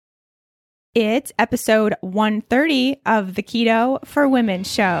It's episode 130 of the Keto for Women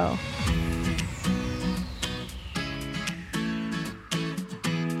show.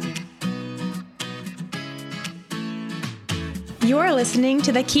 You're listening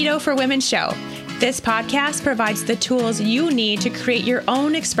to the Keto for Women show. This podcast provides the tools you need to create your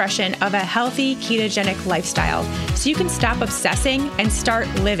own expression of a healthy ketogenic lifestyle so you can stop obsessing and start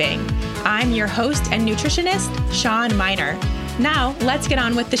living. I'm your host and nutritionist, Shawn Miner. Now, let's get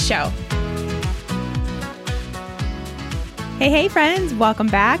on with the show. Hey, friends. Welcome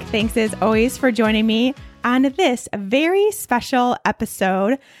back. Thanks as always for joining me on this very special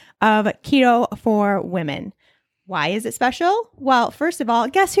episode of Keto for Women. Why is it special? Well, first of all,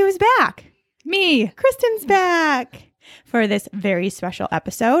 guess who's back? Me. Kristen's back for this very special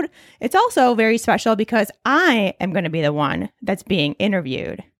episode. It's also very special because I am going to be the one that's being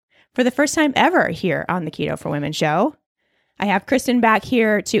interviewed for the first time ever here on the Keto for Women show. I have Kristen back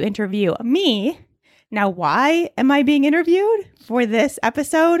here to interview me. Now, why am I being interviewed for this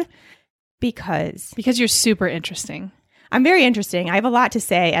episode? Because you're super interesting. I'm very interesting. I have a lot to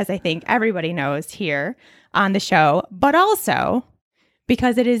say, as I think everybody knows here on the show, but also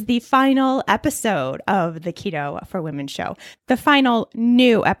because it is the final episode of the Keto for Women show, the final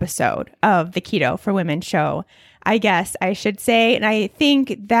new episode of the Keto for Women show, I guess I should say. And I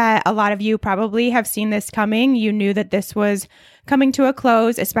think that a lot of you probably have seen this coming. You knew that this was coming to a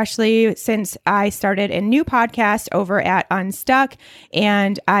close, especially since I started a new podcast over at Unstuck,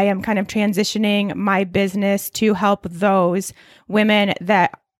 and I am kind of transitioning my business to help those women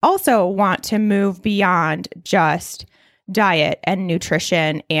that also want to move beyond just diet and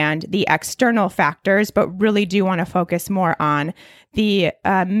nutrition and the external factors, but really do want to focus more on the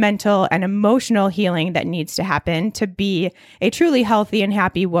mental and emotional healing that needs to happen to be a truly healthy and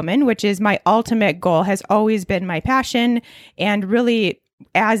happy woman, which is my ultimate goal, has always been my passion. And really,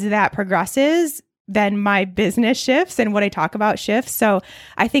 as that progresses, then my business shifts and what I talk about shifts. So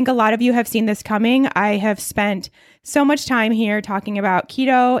I think a lot of you have seen this coming. I have spent so much time here talking about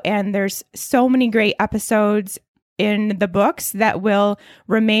keto, and there's so many great episodes in the books that will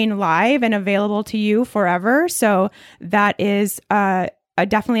remain live and available to you forever. So that is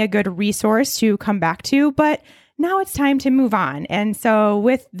definitely a good resource to come back to. But now it's time to move on. And so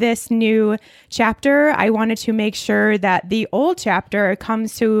with this new chapter, I wanted to make sure that the old chapter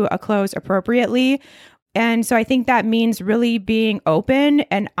comes to a close appropriately. And so I think that means really being open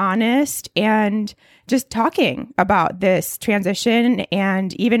and honest and just talking about this transition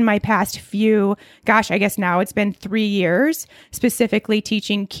and even my past few, I guess now it's been 3 years specifically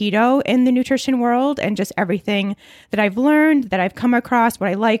teaching keto in the nutrition world and just everything that I've learned, that I've come across, what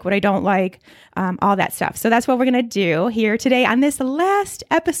I like, what I don't like, all that stuff. So that's what we're going to do here today on this last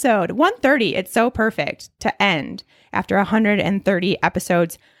episode, 130. It's so perfect to end after 130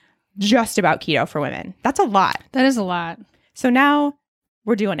 episodes just about keto for women. That's a lot. That is a lot. So now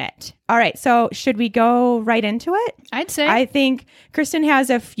we're doing it. All right. So should we go right into it? I'd say. I think Kristen has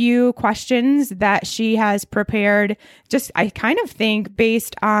a few questions that she has prepared. I kind of think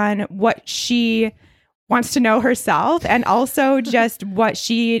based on what she wants to know herself and also just what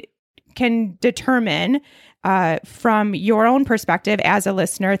she can determine from your own perspective as a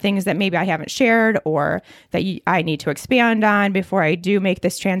listener, things that maybe I haven't shared or that I need to expand on before I do make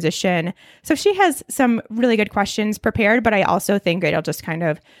this transition. So she has some really good questions prepared, but I also think it'll just kind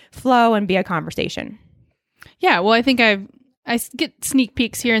of flow and be a conversation. Yeah, well, I think I get sneak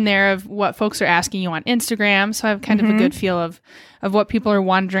peeks here and there of what folks are asking you on Instagram, so I have kind of a good feel of what people are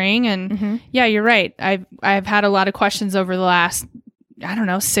wondering. And yeah, you're right. I've had a lot of questions over the last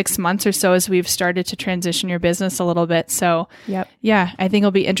 6 months or so as we've started to transition your business a little bit. So yeah, I think it'll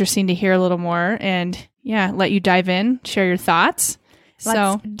be interesting to hear a little more and let you dive in, share your thoughts.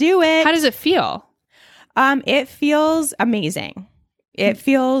 Let's do it. How does it feel? It feels amazing. It's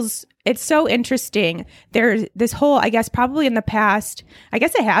so interesting. There's this whole, I guess probably in the past, I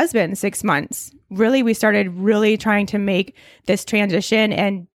guess it has been 6 months. Really, we started really trying to make this transition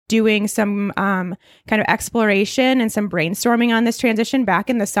and doing some kind of exploration and some brainstorming on this transition back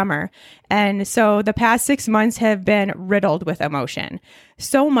in the summer. And so the past 6 months have been riddled with emotion.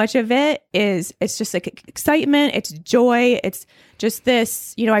 So much of it's just like excitement, it's joy, it's just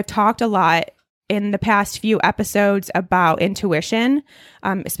this, I've talked a lot in the past few episodes about intuition,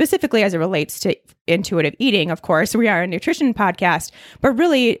 specifically as it relates to intuitive eating. Of course, we are a nutrition podcast, but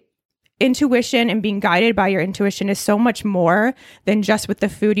really intuition and being guided by your intuition is so much more than just with the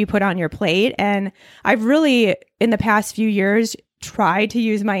food you put on your plate. And I've really, in the past few years, tried to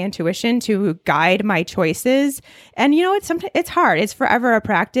use my intuition to guide my choices. And it's hard. It's forever a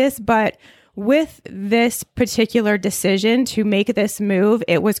practice. But with this particular decision to make this move,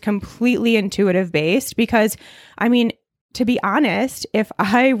 it was completely intuitive based because, I mean, to be honest, if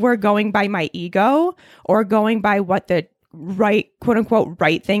I were going by my ego or going by what the right, quote unquote,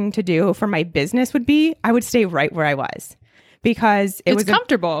 right thing to do for my business would be, I would stay right where I was because it was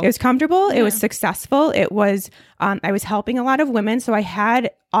comfortable. It was comfortable. Yeah. It was successful. It was, I was helping a lot of women. So I had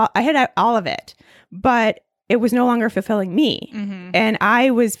all of it, but it was no longer fulfilling me. And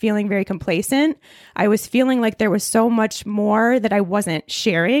I was feeling very complacent. I was feeling like there was so much more that I wasn't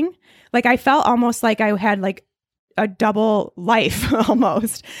sharing. Like I felt almost like I had like a double life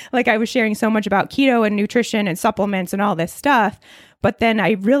almost. Like I was sharing so much about keto and nutrition and supplements and all this stuff. But then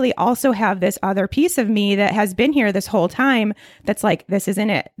I really also have this other piece of me that has been here this whole time that's like, this isn't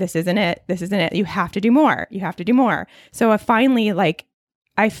it. This isn't it. This isn't it. You have to do more. You have to do more. So I finally, like,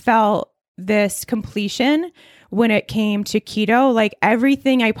 I felt this completion when it came to keto, like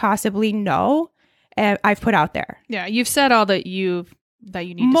everything I possibly know, I've put out there. Yeah. You've said all that you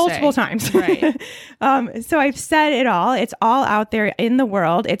need multiple to say. times. Right. So I've said it all. It's all out there in the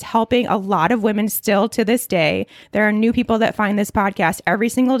world. It's helping a lot of women still to this day. There are new people that find this podcast every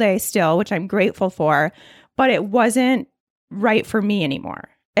single day still, which I'm grateful for, but it wasn't right for me anymore.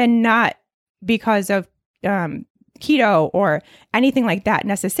 And not because of keto or anything like that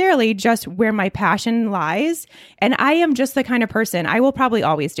necessarily, just where my passion lies. And I am just the kind of person, I will probably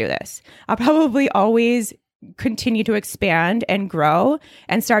always do this. I'll probably always continue to expand and grow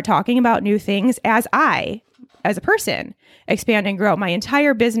and start talking about new things as a person, expand and grow. My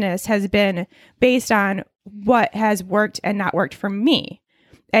entire business has been based on what has worked and not worked for me.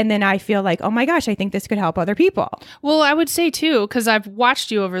 And then I feel like, oh my gosh, I think this could help other people. Well, I would say too, because I've watched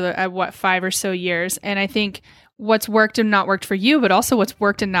you over the 5 or so years, and I think what's worked and not worked for you, but also what's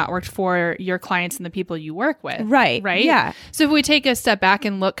worked and not worked for your clients and the people you work with. Right. Right. Yeah. So if we take a step back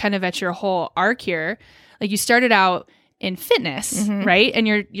and look kind of at your whole arc here, like you started out in fitness, right? And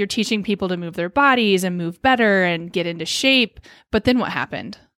you're teaching people to move their bodies and move better and get into shape. But then what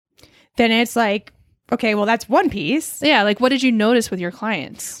happened? Then it's like, okay, well, that's one piece. Yeah. Like, what did you notice with your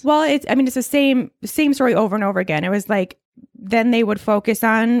clients? Well, it's the same story over and over again. It was like, then they would focus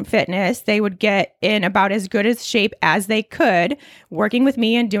on fitness. They would get in about as good a shape as they could, working with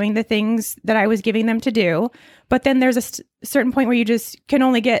me and doing the things that I was giving them to do. But then there's a certain point where you just can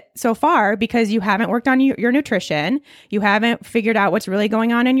only get so far because you haven't worked on your nutrition. You haven't figured out what's really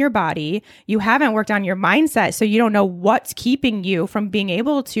going on in your body. You haven't worked on your mindset. So you don't know what's keeping you from being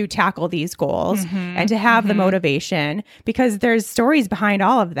able to tackle these goals and to have the motivation, because there's stories behind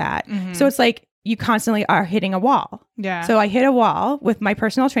all of that. So it's like, you constantly are hitting a wall. Yeah. So I hit a wall with my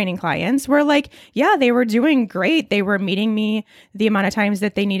personal training clients where, like, yeah, they were doing great. They were meeting me the amount of times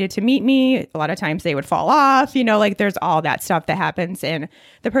that they needed to meet me. A lot of times they would fall off, like there's all that stuff that happens in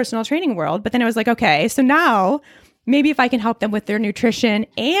the personal training world. But then I was like, okay, so now maybe if I can help them with their nutrition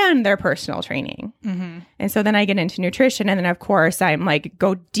and their personal training. And so then I get into nutrition. And then, of course, I'm like,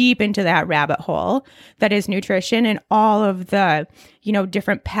 go deep into that rabbit hole that is nutrition and all of the,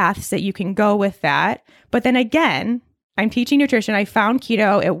 different paths that you can go with that. But then again, I'm teaching nutrition. I found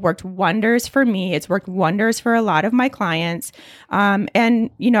keto. It worked wonders for me. It's worked wonders for a lot of my clients. And,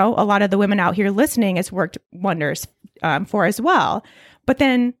 a lot of the women out here listening, it's worked wonders for as well. But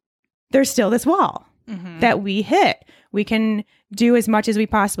then there's still this wall that we hit. We can do as much as we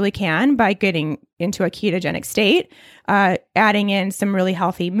possibly can by getting into a ketogenic state, adding in some really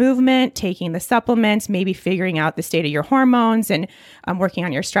healthy movement, taking the supplements, maybe figuring out the state of your hormones and working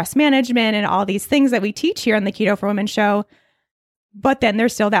on your stress management and all these things that we teach here on the Keto for Women show. But then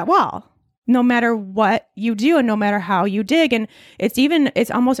there's still that wall, no matter what you do and no matter how you dig. And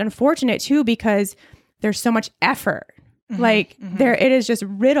it's almost unfortunate too, because there's so much effort. It is just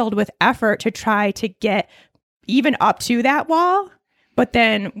riddled with effort to try to get even up to that wall. But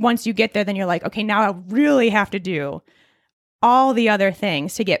then once you get there, then you're like, okay, now I really have to do all the other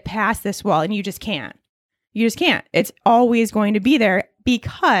things to get past this wall. And you just can't. It's always going to be there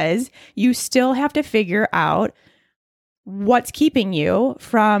because you still have to figure out what's keeping you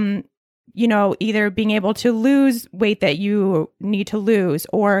from, either being able to lose weight that you need to lose,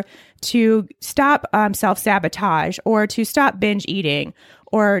 or to stop self-sabotage, or to stop binge eating,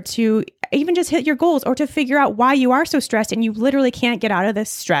 or to even just hit your goals, or to figure out why you are so stressed and you literally can't get out of this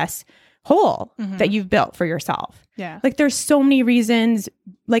stress hole that you've built for yourself. Yeah. Like there's so many reasons,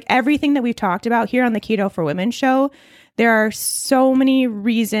 like everything that we've talked about here on the Keto for Women show, there are so many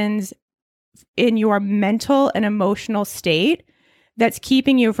reasons in your mental and emotional state that's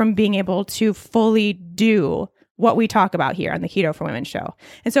keeping you from being able to fully do what we talk about here on the Keto for Women show.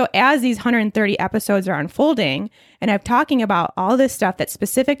 And so as these 130 episodes are unfolding and I'm talking about all this stuff that's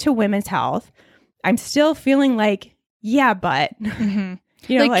specific to women's health, I'm still feeling like, yeah, but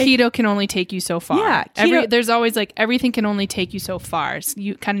you know, like keto can only take you so far. Yeah. There's always like everything can only take you so far. So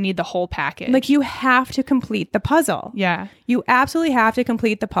you kind of need the whole package. Like you have to complete the puzzle. Yeah. You absolutely have to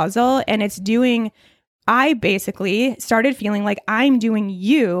complete the puzzle. And I basically started feeling like I'm doing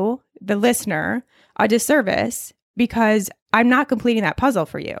you, the listener, a disservice because I'm not completing that puzzle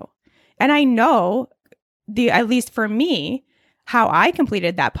for you. And I know at least for me, how I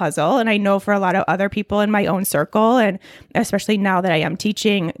completed that puzzle. And I know for a lot of other people in my own circle, and especially now that I am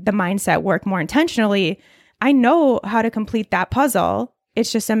teaching the mindset work more intentionally, I know how to complete that puzzle.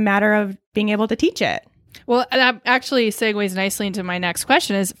 It's just a matter of being able to teach it. Well, that actually segues nicely into my next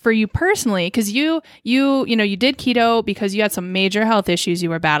question is for you personally, because you did keto because you had some major health issues you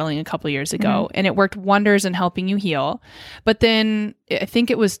were battling a couple years ago, and it worked wonders in helping you heal. But then I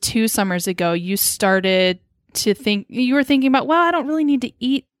think it was 2 summers ago, you started to think, you were thinking about, well, I don't really need to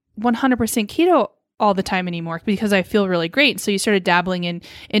eat 100% keto all the time anymore because I feel really great. So you started dabbling in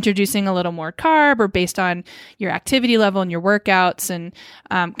introducing a little more carb or based on your activity level and your workouts and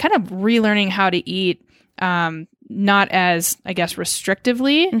kind of relearning how to eat not as, I guess,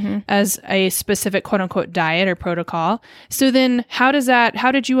 restrictively as a specific quote unquote diet or protocol. So then how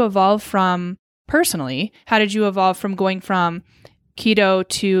did you evolve from personally? How did you evolve from going from keto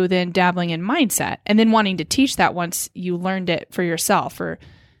to then dabbling in mindset and then wanting to teach that once you learned it for yourself? Or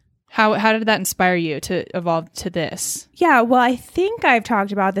how did that inspire you to evolve to this? Yeah, well, I think I've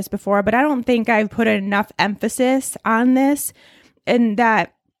talked about this before, but I don't think I've put enough emphasis on this. And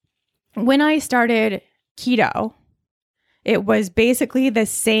that when I started keto, it was basically the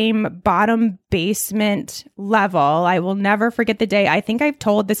same bottom basement level. I will never forget the day. I think I've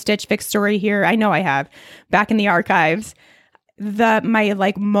told the Stitch Fix story here. I know I have, back in the archives. My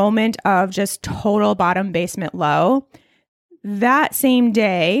like moment of just total bottom basement low. That same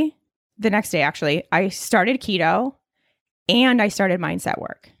day, the next day actually, I started keto and I started mindset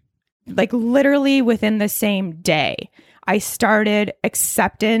work. Like literally within the same day. I started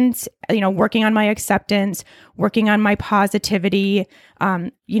acceptance, working on my acceptance, working on my positivity,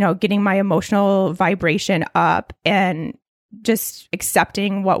 getting my emotional vibration up and just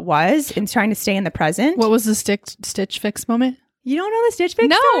accepting what was and trying to stay in the present. What was the Stitch Fix moment? You don't know the Stitch Fix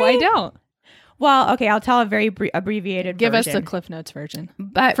No, story? I don't. Well, okay, I'll tell a very abbreviated Give version. us the Cliff Notes version.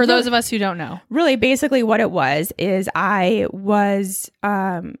 But for those of us who don't know. Really, basically what it was is I was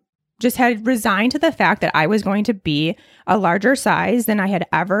just had resigned to the fact that I was going to be a larger size than I had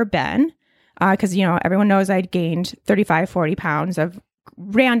ever been. Because, everyone knows I'd gained 35, 40 pounds of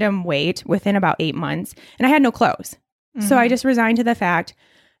random weight within about 8 months. And I had no clothes. So I just resigned to the fact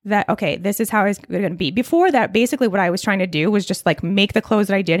that, okay, this is how it's going to be. Before that, basically what I was trying to do was just like make the clothes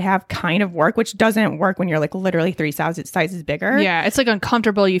that I did have kind of work, which doesn't work when you're like literally 3 sizes bigger. Yeah, it's like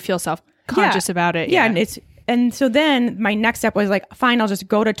uncomfortable. You feel self-conscious about it. Yeah, and so then my next step was like, fine, I'll just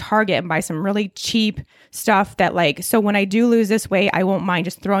go to Target and buy some really cheap stuff that so when I do lose this weight, I won't mind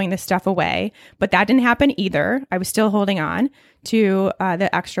just throwing this stuff away. But that didn't happen either. I was still holding on to the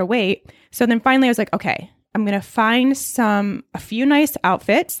extra weight. So then finally I was like, okay, I'm going to find a few nice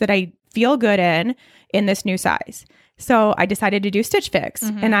outfits that I feel good in this new size. So I decided to do Stitch Fix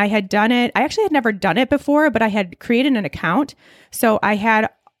and I had done it. I actually had never done it before, but I had created an account. So I had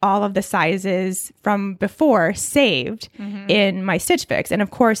all of the sizes from before saved in my Stitch Fix. And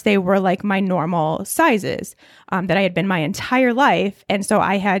of course they were like my normal sizes that I had been my entire life. And so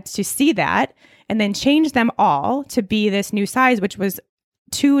I had to see that and then change them all to be this new size, which was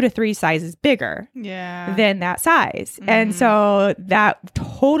 2 to 3 sizes bigger than that size. And so that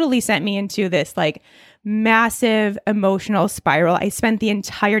totally sent me into this like massive emotional spiral. I spent the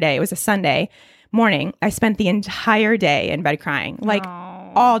entire day, it was a Sunday morning, I spent the entire day in bed crying, like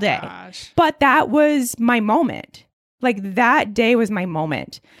all day. Gosh. But that was my moment. Like that day was my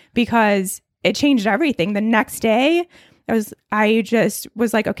moment because it changed everything. The next day, I just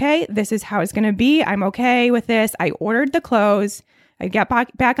was like, okay, this is how it's going to be. I'm okay with this. I ordered the clothes. I got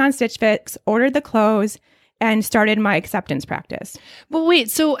back on Stitch Fix, ordered the clothes, and started my acceptance practice. Well,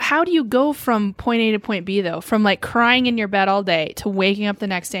 wait, so how do you go from point A to point B, though? From like crying in your bed all day to waking up the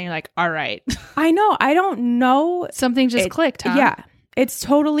next day and you're like, all right. I know. I don't know. Something just clicked, huh? Yeah. It's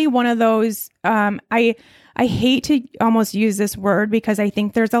totally one of those, I hate to almost use this word because I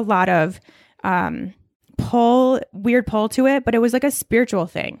think there's a lot of weird pull to it, but it was like a spiritual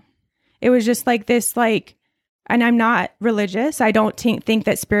thing. It was just like this, and I'm not religious. I don't think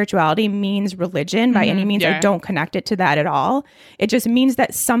that spirituality means religion by any means. Yeah. I don't connect it to that at all. It just means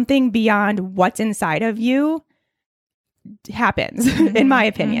that something beyond what's inside of you happens, in my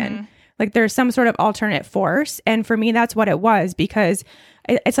opinion. Like there's some sort of alternate force. And for me, that's what it was, because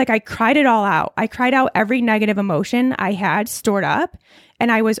it's like I cried it all out. I cried out every negative emotion I had stored up,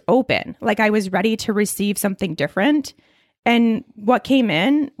 and I was open. Like I was ready to receive something different. And what came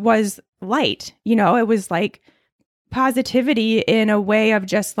in was light. You know, it was like positivity in a way of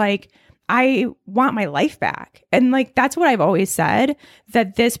just like, I want my life back. And like, that's what I've always said,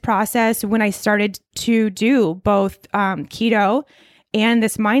 that this process, when I started to do both keto and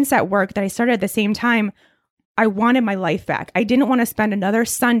this mindset work that I started at the same time, I wanted my life back. I didn't want to spend another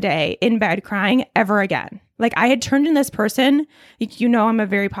Sunday in bed crying ever again. Like I had turned into this person, you know, I'm a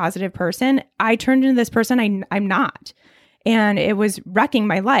very positive person. I turned into this person I'm not. And it was wrecking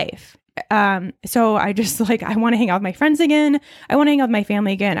my life. So I just like, I want to hang out with my friends again. I want to hang out with my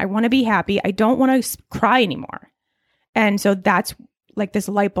family again. I want to be happy. I don't want to cry anymore. And so that's like this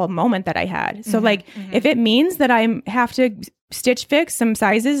light bulb moment that I had. So like, if it means that I have to stitch fix some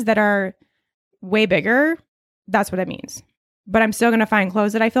sizes that are way bigger, that's what it means. But I'm still going to find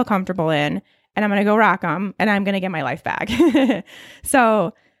clothes that I feel comfortable in, and I'm going to go rock them, and I'm going to get my life back.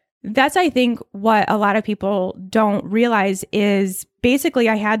 So that's, I think, what a lot of people don't realize is basically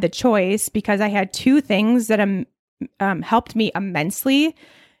I had the choice, because I had two things that helped me immensely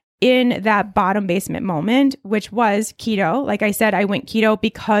in that bottom basement moment, which was keto. Like I said, I went keto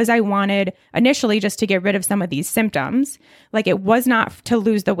because I wanted initially just to get rid of some of these symptoms. Like it was not to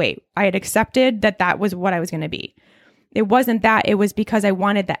lose the weight. I had accepted that that was what I was going to be. It wasn't that. It was because I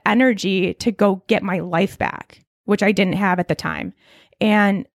wanted the energy to go get my life back, which I didn't have at the time.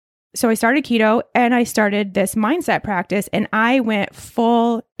 And so I started keto, and I started this mindset practice, and I went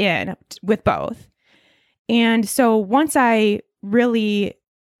full in with both. And so once I really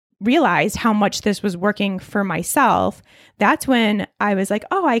realized how much this was working for myself, that's when I was like,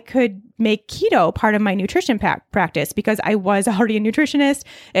 oh, I could make keto part of my nutrition practice, because I was already a nutritionist.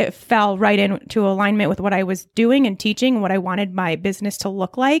 It fell right into alignment with what I was doing and teaching, what I wanted my business to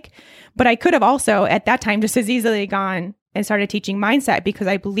look like. But I could have also at that time just as easily gone and started teaching mindset, because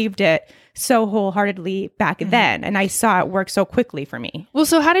I believed it so wholeheartedly back then. And I saw it work so quickly for me. Well,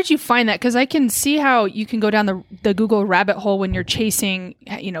 so how did you find that? Because I can see how you can go down the Google rabbit hole when you're chasing,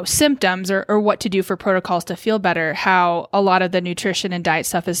 you know, symptoms or what to do for protocols to feel better, how a lot of the nutrition and diet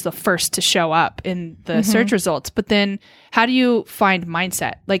stuff is the first to show up in the search results. But then how do you find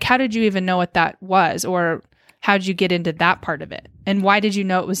mindset? Like, how did you even know what that was? Or how did you get into that part of it? And why did you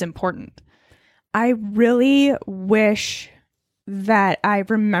know it was important? I really wish that I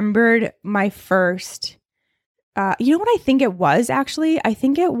remembered my first, you know what I think it was actually? I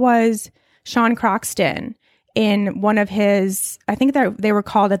think it was Shawn Croxton in one of his, I think they were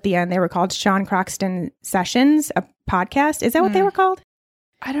called at the end, they were called Shawn Croxton Sessions, a podcast. Is that what they were called?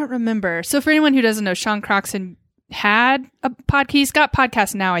 I don't remember. So for anyone who doesn't know, Shawn Croxton had a podcast. He's got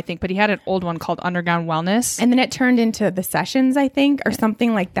podcasts now, I think, but he had an old one called Underground Wellness. And then it turned into the Sessions, I think, or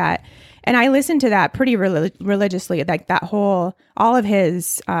something like that. And I listened to that pretty religiously, like that whole, all of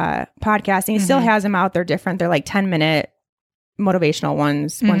his podcasts. And he still has them out. They're different. They're like 10-minute motivational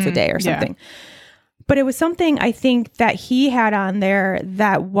ones once a day or something. Yeah. But it was something I think that he had on there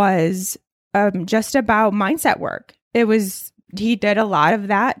that was just about mindset work. He did a lot of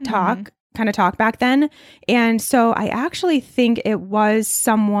that talk back then. And so I actually think it was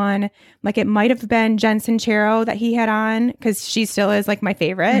someone, like it might have been Jen Sincero that he had on, because she still is like my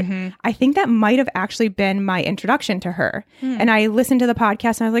favorite. I think that might have actually been my introduction to her. And I listened to the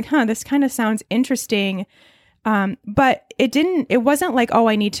podcast and I was like, this kind of sounds interesting. But it wasn't like, oh,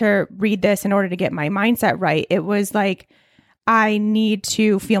 I need to read this in order to get my mindset right. It was like, I need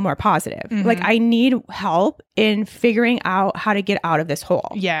to feel more positive. Like I need help in figuring out how to get out of this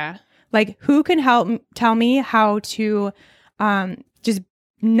hole. Yeah. Like, who can help tell me how to just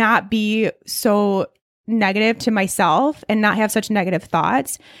not be so negative to myself and not have such negative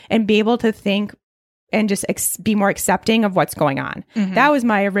thoughts and be able to think and just be more accepting of what's going on. That was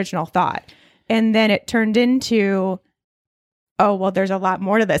my original thought. And then it turned into, oh, well, there's a lot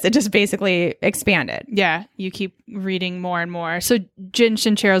more to this. It just basically expanded. Yeah. You keep reading more and more. So Jen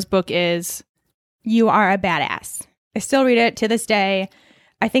Sincero's book is? You Are a Badass. I still read it to this day.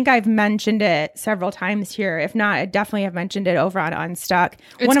 I think I've mentioned it several times here. If not, I definitely have mentioned it over on Unstuck.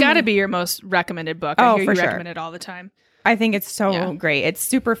 It's got to be your most recommended book. I hear you recommend it all the time. I think it's so great. It's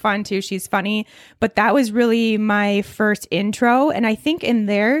super fun too. She's funny. But that was really my first intro. And I think in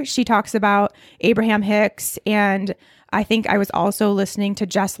there, she talks about Abraham Hicks. And I think I was also listening to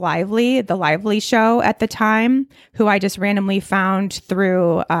Jess Lively, the Lively Show at the time, who I just randomly found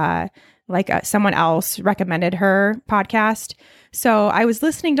through someone else recommended her podcast. So I was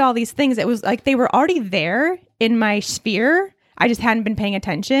listening to all these things. It was like they were already there in my sphere. I just hadn't been paying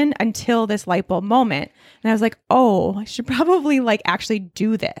attention until this light bulb moment. And I was like, oh, I should probably like actually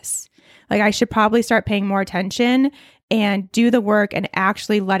do this. Like I should probably start paying more attention and do the work and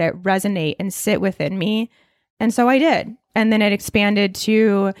actually let it resonate and sit within me. And so I did. And then it expanded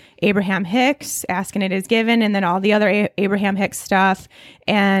to Abraham Hicks, Ask and It Is Given, and then all the other Abraham Hicks stuff.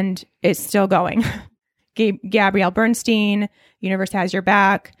 And it's still going. Gabrielle Bernstein, Universe Has Your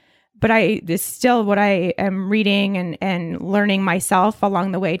Back. But this is still what I am reading and learning myself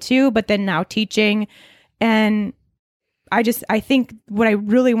along the way too, but then now teaching. And I think what I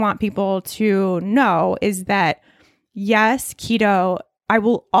really want people to know is that, yes, keto, I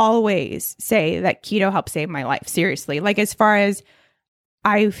will always say that keto helped save my life. Seriously. Like as far as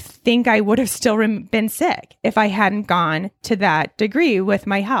I think I would have still been sick if I hadn't gone to that degree with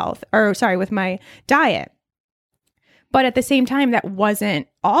my with my diet. But at the same time, that wasn't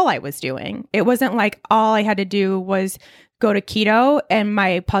all I was doing. It wasn't like all I had to do was go to keto and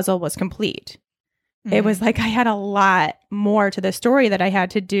my puzzle was complete. Mm-hmm. It was like I had a lot more to the story that I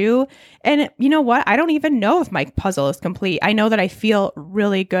had to do. And you know what? I don't even know if my puzzle is complete. I know that I feel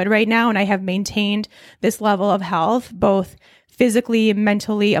really good right now and I have maintained this level of health, both physically,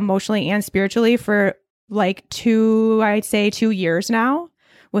 mentally, emotionally, and spiritually for like 2 years now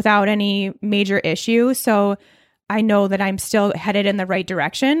without any major issue. So I know that I'm still headed in the right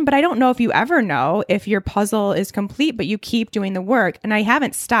direction, but I don't know if you ever know if your puzzle is complete, but you keep doing the work. And I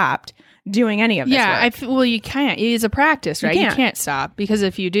haven't stopped doing any of this work. Well, you can't. It's a practice, right? You can't stop because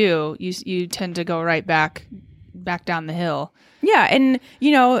if you do, you tend to go right back down the hill. Yeah. And,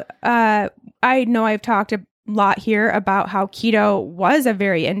 I know I've talked a lot here about how keto was a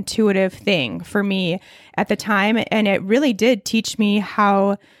very intuitive thing for me at the time. And it really did teach me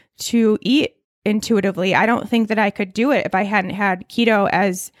how to eat intuitively. I don't think that I could do it if I hadn't had keto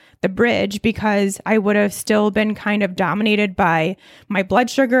as the bridge, because I would have still been kind of dominated by my blood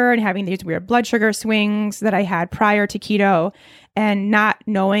sugar and having these weird blood sugar swings that I had prior to keto and not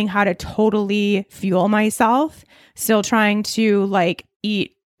knowing how to totally fuel myself, still trying to like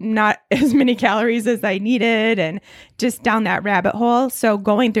eat not as many calories as I needed and just down that rabbit hole. So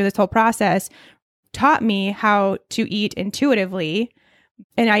going through this whole process taught me how to eat intuitively.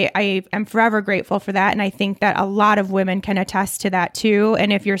 And I am forever grateful for that. And I think that a lot of women can attest to that too.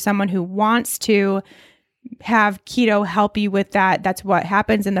 And if you're someone who wants to have keto help you with that, that's what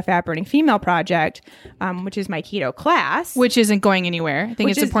happens in the Fat Burning Female Project, which is my keto class. Which isn't going anywhere. I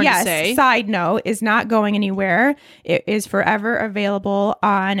think it's important to say. Side note, is not going anywhere. It is forever available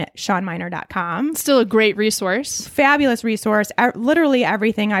on ShawnMiner.com. Still a great resource. Fabulous resource. Literally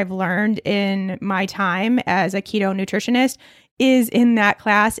everything I've learned in my time as a keto nutritionist is in that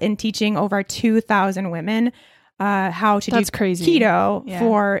class and teaching over 2,000 women how to do keto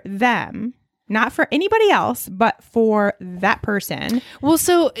for them. Not for anybody else, but for that person. Well,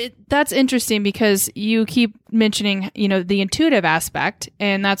 so that's interesting because you keep mentioning, the intuitive aspect,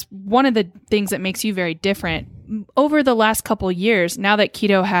 and that's one of the things that makes you very different. Over the last couple of years, now that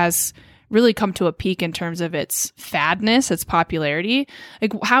keto has really come to a peak in terms of its fadness, its popularity,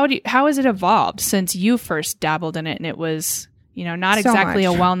 like how has it evolved since you first dabbled in it and it was not exactly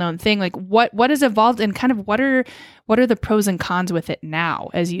a well-known thing? Like what has evolved and kind of what are the pros and cons with it now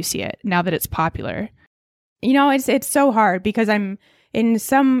as you see it, now that it's popular? It's so hard because in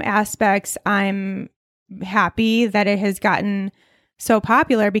some aspects, I'm happy that it has gotten so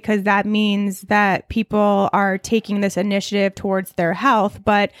popular because that means that people are taking this initiative towards their health.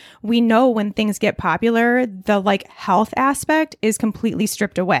 But we know when things get popular, the health aspect is completely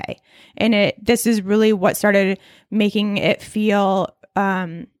stripped away. And this is really what started making it feel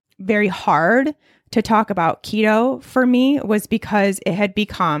very hard to talk about keto for me, was because it had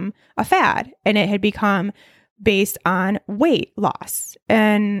become a fad and it had become based on weight loss.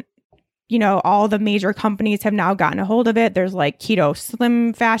 And all the major companies have now gotten a hold of it. There's keto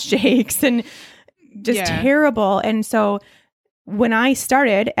slim fast shakes and just terrible. And so when I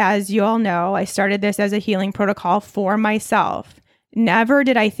started, as you all know, I started this as a healing protocol for myself. Never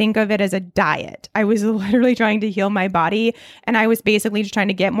did I think of it as a diet. I was literally trying to heal my body, and I was basically just trying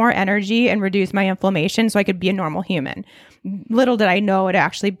to get more energy and reduce my inflammation so I could be a normal human. Little did I know it'd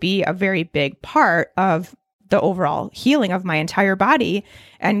actually be a very big part of the overall healing of my entire body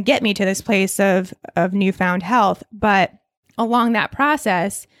and get me to this place of newfound health. But along that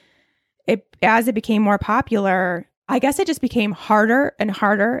process, as it became more popular, I guess it just became harder and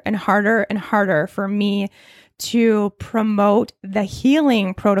harder and harder and harder for me to promote the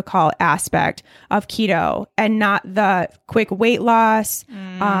healing protocol aspect of keto and not the quick weight loss,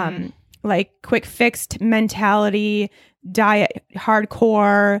 quick fixed mentality, diet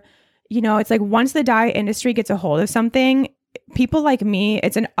hardcore. It's like once the diet industry gets a hold of something, people like me,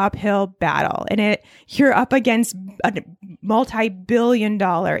 it's an uphill battle, and you're up against a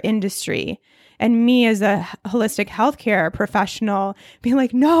multi-billion-dollar industry. And me as a holistic healthcare professional being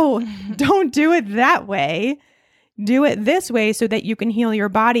like, no, don't do it that way. Do it this way so that you can heal your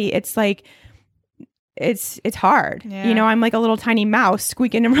body. It's like, it's hard. Yeah. I'm like a little tiny mouse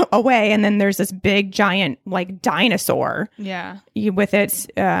squeaking away. And then there's this big giant like dinosaur with its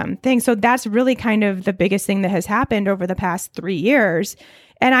thing. So that's really kind of the biggest thing that has happened over the past 3 years.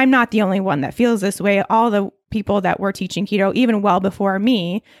 And I'm not the only one that feels this way. All the people that were teaching keto, even well before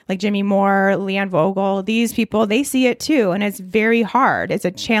me, like Jimmy Moore, Leanne Vogel, these people, they see it too. And it's very hard. It's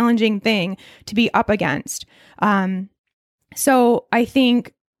a challenging thing to be up against. So I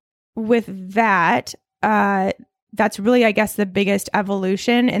think with that, that's really, I guess, the biggest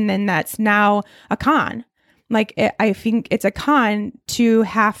evolution. And then that's now a con. Like, I think it's a con to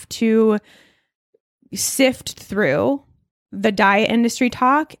have to sift through the diet industry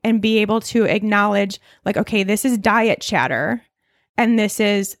talk and be able to acknowledge, like, okay, this is diet chatter and this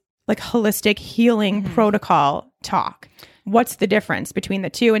is like holistic healing protocol talk. What's the difference between the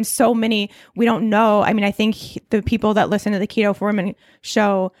two? And so many, we don't know. I mean, I think the people that listen to the Keto for Women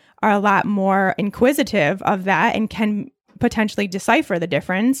show are a lot more inquisitive of that and can potentially decipher the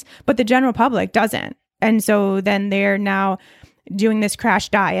difference, but the general public doesn't. And so then they're now doing this crash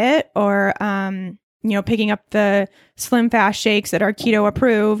diet or, picking up the Slim Fast shakes that are keto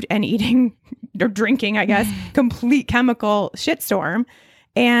approved and eating or drinking, I guess, complete chemical shitstorm.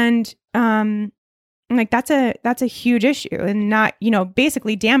 And, like that's a huge issue, and not,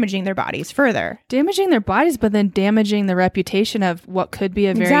 basically damaging their bodies further. Damaging their bodies, but then damaging the reputation of what could be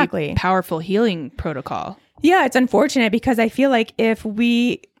a very powerful healing protocol. Yeah, it's unfortunate because I feel like if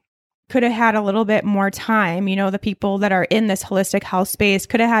we could have had a little bit more time, the people that are in this holistic health space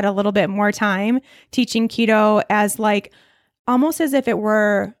could have had a little bit more time teaching keto as like, almost as if it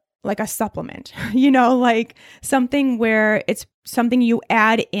were like a supplement, like something where it's something you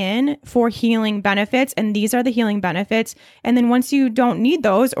add in for healing benefits. And these are the healing benefits. And then once you don't need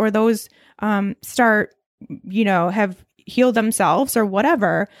those, or those start, have healed themselves or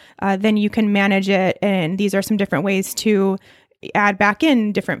whatever, then you can manage it. And these are some different ways to add back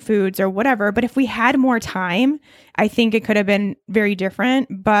in different foods or whatever. But if we had more time, I think it could have been very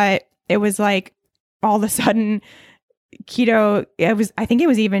different. But it was like all of a sudden keto, I think it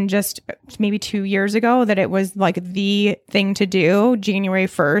was even just maybe 2 years ago that it was like the thing to do, January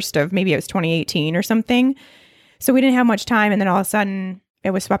 1st of maybe it was 2018 or something. So we didn't have much time. And then all of a sudden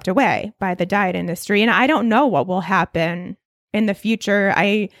it was swept away by the diet industry. And I don't know what will happen in the future.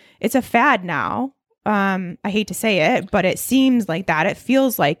 It's a fad now. I hate to say it, but it seems like that. It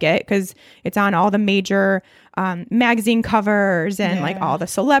feels like it because it's on all the major magazine covers and like all the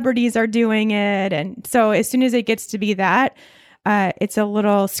celebrities are doing it. And so as soon as it gets to be that, it's a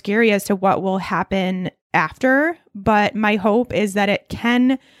little scary as to what will happen after. But my hope is that it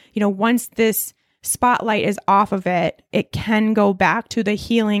can, once this spotlight is off of it, it can go back to the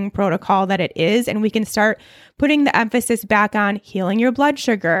healing protocol that it is. And we can start putting the emphasis back on healing your blood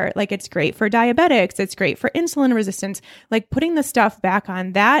sugar. Like it's great for diabetics. It's great for insulin resistance, like putting the stuff back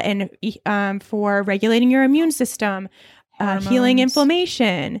on that and for regulating your immune system, healing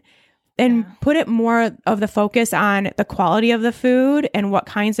inflammation, and put it more of the focus on the quality of the food and what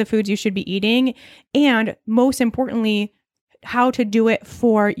kinds of foods you should be eating. And most importantly, how to do it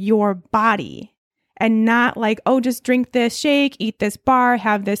for your body. And not like, oh, just drink this shake, eat this bar,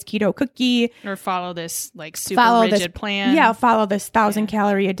 have this keto cookie. Or follow this like super rigid plan. Yeah, follow this 1,000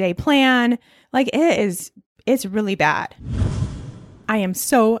 calorie a day plan. Like it's really bad. I am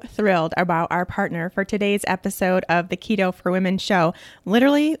so thrilled about our partner for today's episode of the Keto for Women show.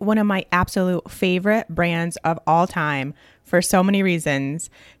 Literally one of my absolute favorite brands of all time for so many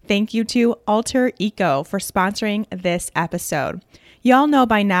reasons. Thank you to Alter Eco for sponsoring this episode. Y'all know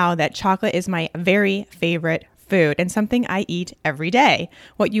by now that chocolate is my very favorite food and something I eat every day.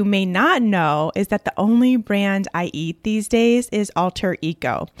 What you may not know is that the only brand I eat these days is Alter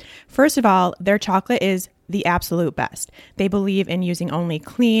Eco. First of all, their chocolate is the absolute best. They believe in using only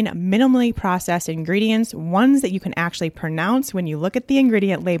clean, minimally processed ingredients, ones that you can actually pronounce when you look at the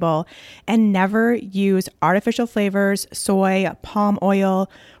ingredient label, and never use artificial flavors, soy, palm oil,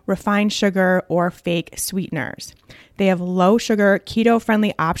 refined sugar, or fake sweeteners. They have low sugar,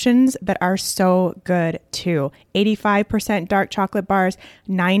 keto-friendly options that are so good too. 85% dark chocolate bars,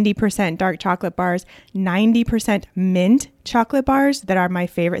 90% dark chocolate bars, 90% mint chocolate bars that are my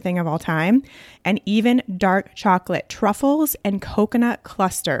favorite thing of all time, and even dark chocolate truffles and coconut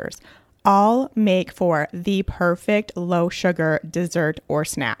clusters. all make for the perfect low sugar dessert or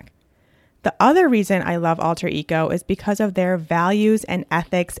snack. The other reason I love Alter Eco is because of their values and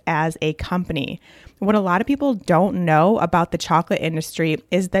ethics as a company. What a lot of people don't know about the chocolate industry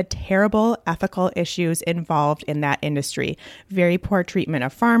is the terrible ethical issues involved in that industry. Very poor treatment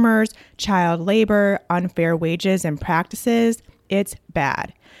of farmers, child labor, unfair wages and practices. It's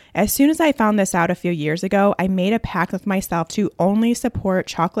bad. As soon as I found this out a few years ago, I made a pact with myself to only support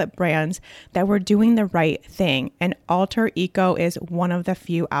chocolate brands that were doing the right thing, and Alter Eco is one of the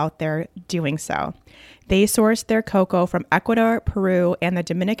few out there doing so. They source their cocoa from Ecuador, Peru, and the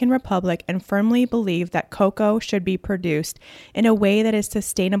Dominican Republic and firmly believe that cocoa should be produced in a way that is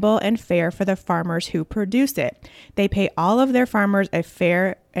sustainable and fair for the farmers who produce it. They pay all of their farmers a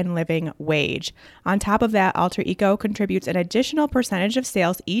fair and living wage. On top of that, Alter Eco contributes an additional percentage of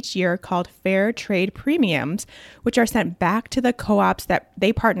sales each year called fair trade premiums, which are sent back to the co-ops that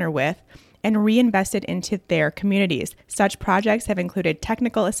they partner with and reinvested into their communities. Such projects have included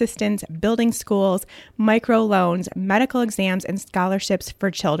technical assistance, building schools, microloans, medical exams, and scholarships for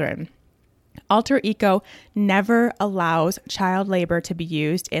children. Alter Eco never allows child labor to be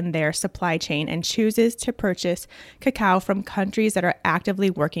used in their supply chain and chooses to purchase cacao from countries that are actively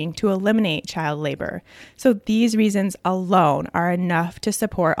working to eliminate child labor. So these reasons alone are enough to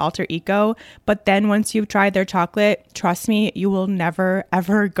support Alter Eco. But then once you've tried their chocolate, trust me, you will never,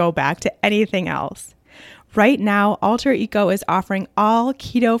 ever go back to anything else. Right now, Alter Eco is offering all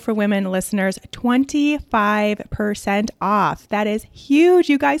Keto for Women listeners 25% off. That is huge,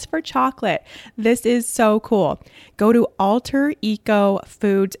 you guys, for chocolate. This is so cool. Go to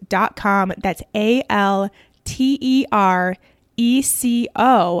alterecofoods.com. That's ALTERECO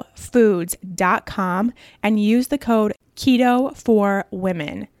foods.com and use the code Keto for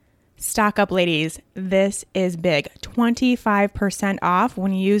Women. Stock up, ladies. This is big. 25% off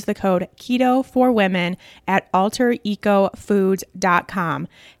when you use the code Keto for Women at alterecofoods.com.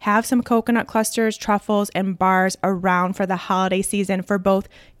 Have some coconut clusters, truffles, and bars around for the holiday season for both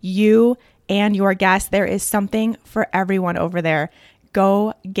you and your guests. There is something for everyone over there.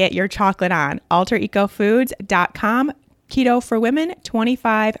 Go get your chocolate on. alterecofoods.com. Keto for Women,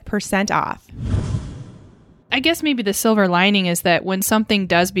 25% off. I guess maybe the silver lining is that when something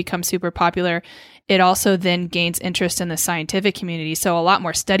does become super popular, it also then gains interest in the scientific community. So a lot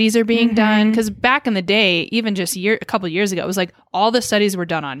more studies are being done. Because back in the day, even just a couple of years ago, it was like all the studies were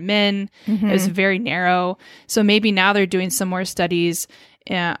done on men. It was very narrow. So maybe now they're doing some more studies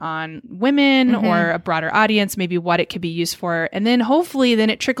on women or a broader audience, maybe what it could be used for. And then hopefully then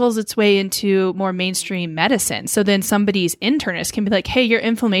it trickles its way into more mainstream medicine. So then somebody's internist can be like, hey, your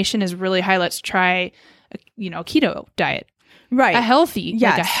inflammation is really high. Let's try keto diet, right? A healthy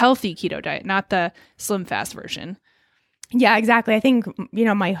keto diet, not the slim fast version. Yeah, exactly. I think,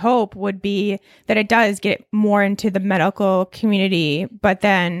 my hope would be that it does get more into the medical community, but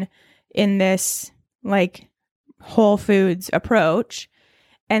then in this whole foods approach,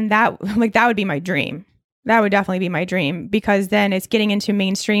 and that would be my dream. That would definitely be my dream, because then it's getting into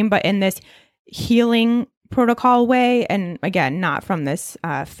mainstream, but in this healing protocol way, and again, not from this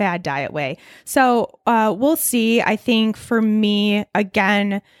fad diet way. So we'll see. I think for me,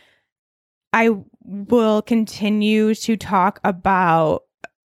 again, I will continue to talk about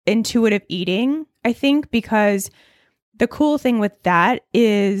intuitive eating, I think, because the cool thing with that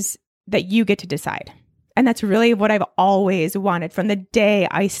is that you get to decide. And that's really what I've always wanted from the day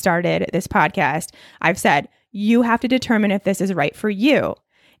I started this podcast. I've said, you have to determine if this is right for you.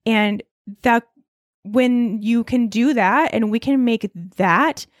 And when you can do that, and we can make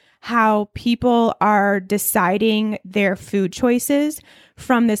that how people are deciding their food choices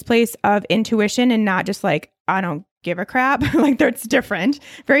from this place of intuition and not just I don't give a crap, that's different,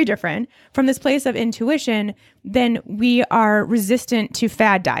 very different. From this place of intuition, then we are resistant to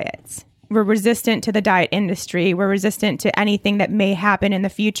fad diets. We're resistant to the diet industry. We're resistant to anything that may happen in the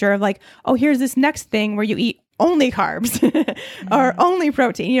future of here's this next thing where you eat only carbs or only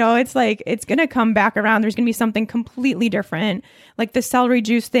protein. It's it's going to come back around. There's going to be something completely different, like the celery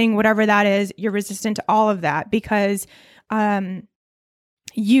juice thing, whatever that is. You're resistant to all of that because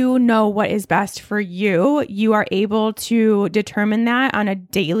you know what is best for you. You are able to determine that on a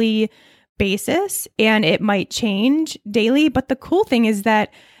daily basis, and it might change daily. But the cool thing is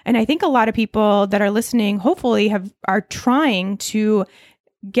that, and I think a lot of people that are listening, hopefully are trying to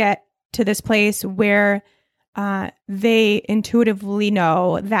get to this place where they intuitively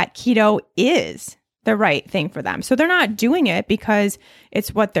know that keto is the right thing for them. So they're not doing it because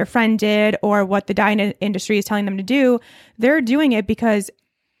it's what their friend did or what the diet industry is telling them to do. They're doing it because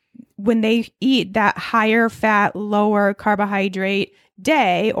when they eat that higher fat, lower carbohydrate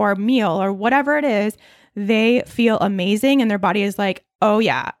day or meal or whatever it is, they feel amazing and their body is like, oh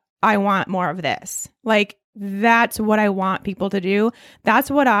yeah, I want more of this. Like, that's what I want people to do. That's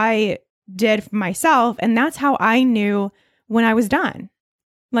what I did for myself. And that's how I knew when I was done.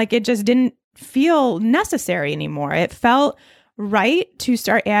 Like, it just didn't feel necessary anymore. It felt right to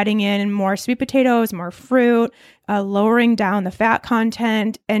start adding in more sweet potatoes, more fruit, lowering down the fat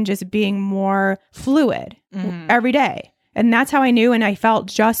content, and just being more fluid every day. And that's how I knew. And I felt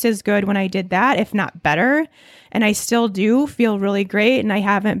just as good when I did that, if not better. And I still do feel really great. And I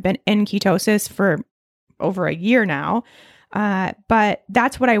haven't been in ketosis for over a year now. But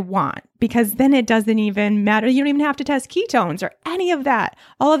that's what I want, because then it doesn't even matter. You don't even have to test ketones or any of that.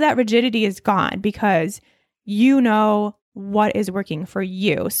 All of that rigidity is gone because you know what is working for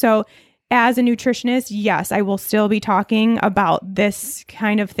you. So as a nutritionist, yes, I will still be talking about this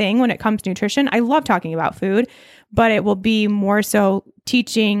kind of thing when it comes to nutrition. I love talking about food, but it will be more so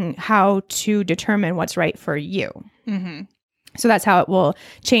teaching how to determine what's right for you. Mm-hmm. So that's how it will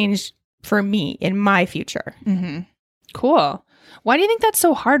change for me in my future. Mm-hmm. Cool. Why do you think that's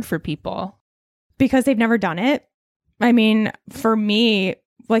so hard for people? Because they've never done it. I mean, for me,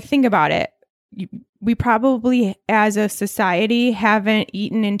 like, think about it. We probably, as a society, haven't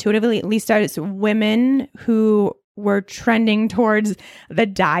eaten intuitively, at least as women who were trending towards the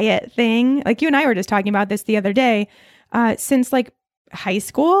diet thing. Like, you and I were just talking about this the other day, since like high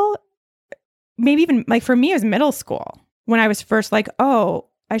school, maybe even like for me, it was middle school when I was first like, oh,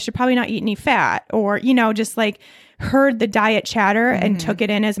 I should probably not eat any fat, or, you know, just like heard the diet chatter and took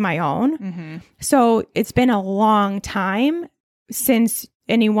it in as my own. So it's been a long time since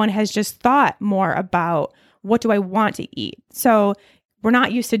anyone has just thought more about what do I want to eat. So we're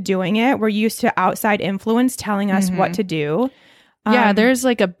not used to doing it. We're used to outside influence telling us what to do. Yeah, there's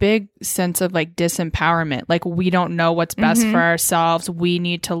like a big sense of like disempowerment. Like, we don't know what's best for ourselves. We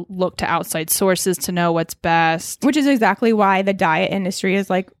need to look to outside sources to know what's best. Which is exactly why the diet industry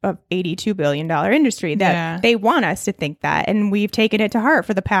is like a $82 billion industry, that they want us to think that. And we've taken it to heart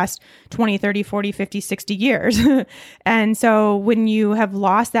for the past 20, 30, 40, 50, 60 years. And so when you have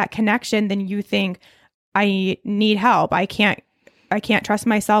lost that connection, then you think, I need help. I can't trust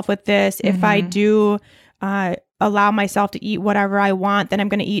myself with this. If I do allow myself to eat whatever I want, then I'm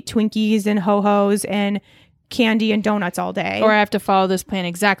going to eat Twinkies and Ho-Hos and candy and donuts all day. Or I have to follow this plan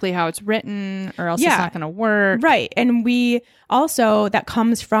exactly how it's written, or else it's not going to work. Right. And we also, that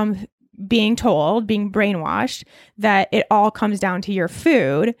comes from being told, being brainwashed, that it all comes down to your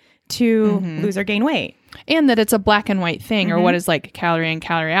food to lose or gain weight. And that it's a black and white thing, or what is like calorie in,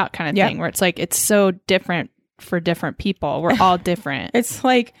 calorie out kind of thing, where it's like, it's so different for different people. We're all different. It's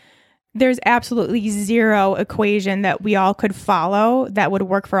like, there's absolutely zero equation that we all could follow that would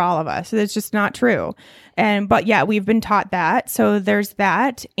work for all of us. It's just not true. But yeah, we've been taught that. So there's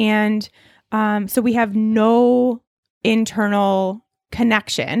that. And so we have no internal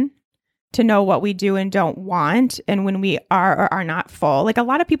connection to know what we do and don't want. And when we are or are not full, like, a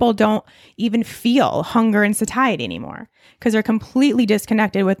lot of people don't even feel hunger and satiety anymore because they're completely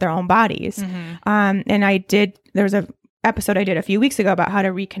disconnected with their own bodies. And there's a episode I did a few weeks ago about how to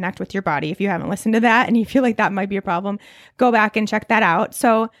reconnect with your body. If you haven't listened to that and you feel like that might be a problem, go back and check that out.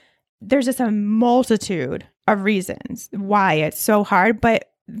 So there's just a multitude of reasons why it's so hard.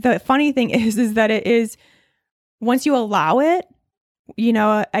 But the funny thing is that it is, once you allow it, you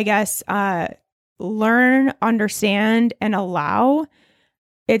know, I guess, learn, understand, and allow,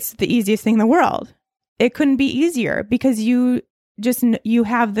 it's the easiest thing in the world. It couldn't be easier because you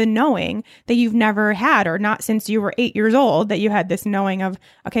have the knowing that you've never had, or not since you were 8 years old, that you had this knowing of,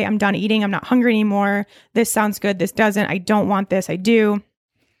 okay, I'm done eating. I'm not hungry anymore. This sounds good. This doesn't. I don't want this. I do.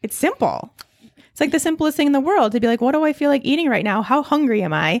 It's simple. It's like the simplest thing in the world to be like, what do I feel like eating right now? How hungry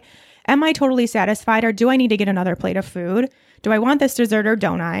am I? Am I totally satisfied, or do I need to get another plate of food? Do I want this dessert or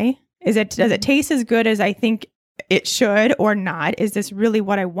don't I? Does it taste as good as I think it should or not? Is this really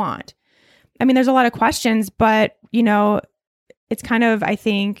what I want? I mean, there's a lot of questions, but, you know, it's kind of, I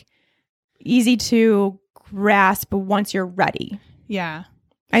think, easy to grasp once you're ready. Yeah.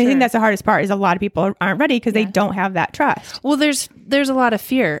 I think that's the hardest part, is a lot of people aren't ready because they don't have that trust. Well, there's a lot of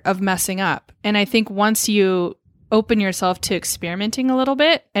fear of messing up. And I think once you open yourself to experimenting a little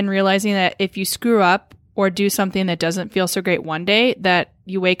bit and realizing that if you screw up or do something that doesn't feel so great one day, that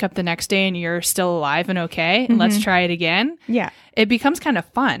you wake up the next day and you're still alive and okay, and let's try it again. Yeah. It becomes kind of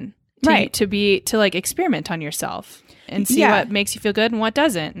fun to like experiment on yourself and see what makes you feel good and what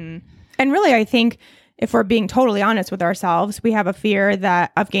doesn't. And really, I think if we're being totally honest with ourselves, we have a fear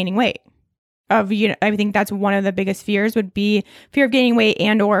of gaining weight. I think that's one of the biggest fears would be fear of gaining weight,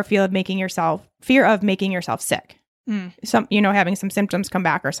 and or fear of making yourself sick. having some symptoms come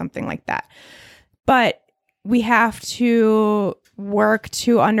back or something like that. But we have to work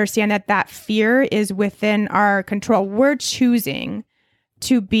to understand that fear is within our control. We're choosing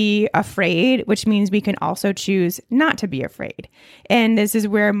to be afraid, which means we can also choose not to be afraid. And this is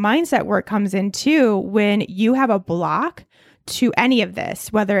where mindset work comes in too. When you have a block to any of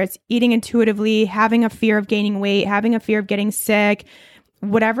this, whether it's eating intuitively, having a fear of gaining weight, having a fear of getting sick,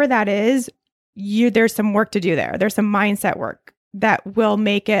 whatever that is, there's some work to do there. There's some mindset work that will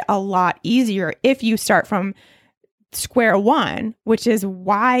make it a lot easier if you start from square one, which is,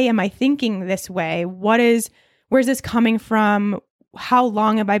 why am I thinking this way? Where's this coming from? How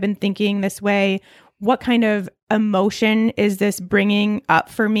long have I been thinking this way? What kind of emotion is this bringing up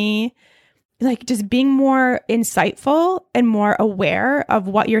for me? Like, just being more insightful and more aware of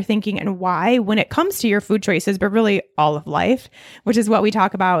what you're thinking and why when it comes to your food choices, but really all of life, which is what we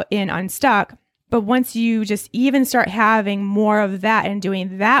talk about in Unstuck. But once you just even start having more of that and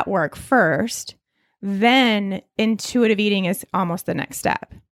doing that work first, then intuitive eating is almost the next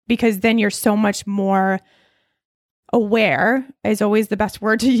step, because then you're so much more aware, is always the best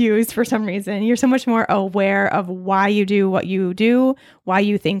word to use for some reason. You're so much more aware of why you do what you do, why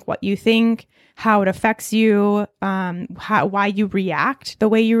you think what you think, how it affects you, why you react the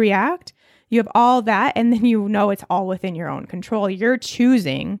way you react. You have all that, and then you know it's all within your own control. You're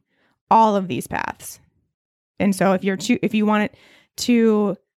choosing all of these paths. And so if you want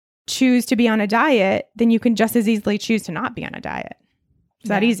to choose to be on a diet, then you can just as easily choose to not be on a diet. It's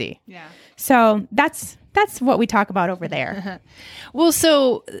that easy. Yeah. So that's what we talk about over there. Well,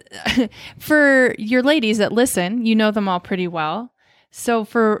 so for your ladies that listen, you know them all pretty well. So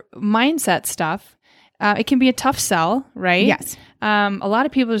for mindset stuff, it can be a tough sell, right? Yes. A lot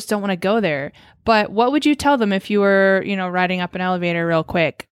of people just don't want to go there. But what would you tell them if you were, riding up an elevator real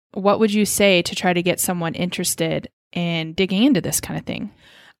quick? What would you say to try to get someone interested in digging into this kind of thing?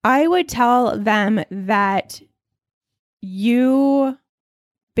 I would tell them that you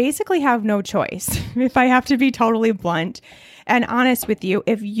basically have no choice. If I have to be totally blunt and honest with you,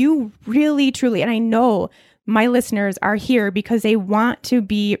 if you really, truly, and I know my listeners are here because they want to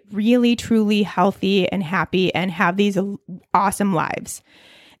be really, truly healthy and happy and have these awesome lives.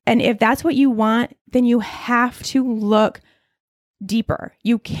 And if that's what you want, then you have to look deeper.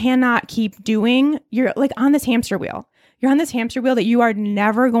 You cannot keep you're like on this hamster wheel. You're on this hamster wheel that you are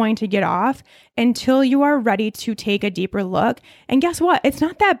never going to get off until you are ready to take a deeper look. And guess what? It's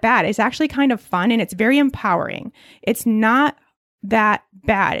not that bad. It's actually kind of fun and it's very empowering. It's not that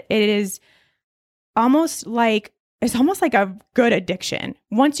bad. It is almost like a good addiction.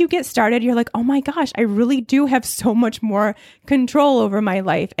 Once you get started, you're like, oh my gosh, I really do have so much more control over my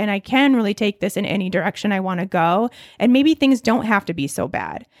life. And I can really take this in any direction I want to go. And maybe things don't have to be so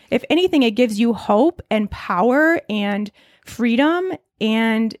bad. If anything, it gives you hope and power and freedom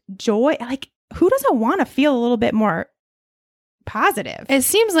and joy. Like, who doesn't want to feel a little bit more positive? It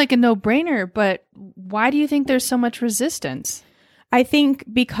seems like a no-brainer, but why do you think there's so much resistance? I think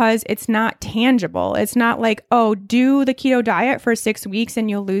because it's not tangible. It's not like, oh, do the keto diet for 6 weeks and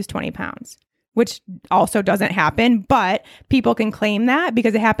you'll lose 20 pounds, which also doesn't happen. But people can claim that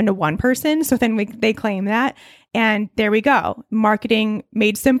because it happened to one person. So then they claim that. And there we go. Marketing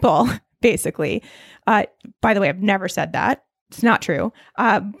made simple, basically. By the way, I've never said that. It's not true.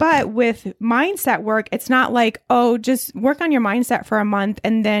 But with mindset work, it's not like, oh, just work on your mindset for a month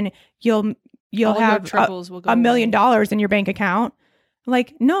and then you'll have $1 million in your bank account.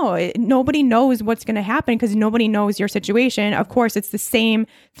 Like, no, nobody knows what's going to happen because nobody knows your situation. Of course, it's the same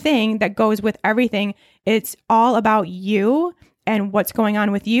thing that goes with everything. It's all about you and what's going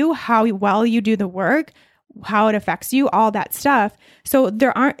on with you, how well you do the work, how it affects you, all that stuff. So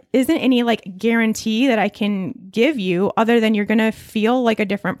there isn't any like guarantee that I can give you other than you're going to feel like a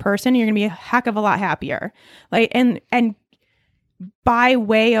different person. You're going to be a heck of a lot happier. Like, and by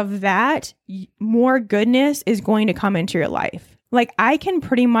way of that, more goodness is going to come into your life. Like, I can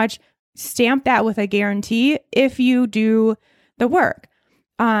pretty much stamp that with a guarantee if you do the work.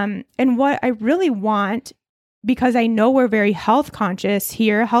 And what I really want, because I know we're very health conscious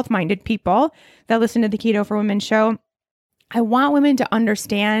here, health-minded people that listen to the Keto for Women show, I want women to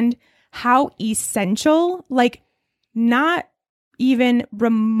understand how essential, like not even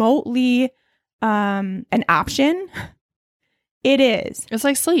remotely an option, it is. It's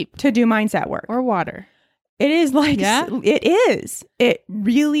like sleep. To do mindset work. Or water. It is like, It is. It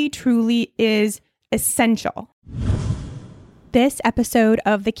really, truly is essential. This episode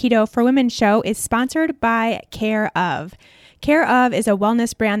of the Keto for Women show is sponsored by Care Of. Care of is a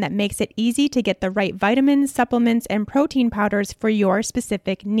wellness brand that makes it easy to get the right vitamins, supplements, and protein powders for your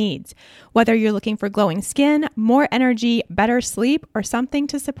specific needs. Whether you're looking for glowing skin, more energy, better sleep, or something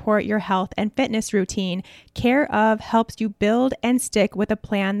to support your health and fitness routine, Care of helps you build and stick with a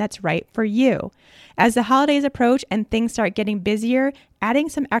plan that's right for you. As the holidays approach and things start getting busier, adding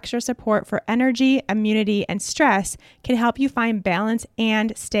some extra support for energy, immunity, and stress can help you find balance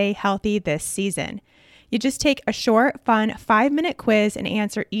and stay healthy this season. You just take a short, fun 5-minute quiz and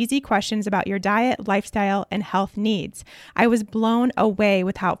answer easy questions about your diet, lifestyle, and health needs. I was blown away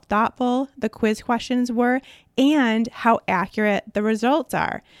with how thoughtful the quiz questions were and how accurate the results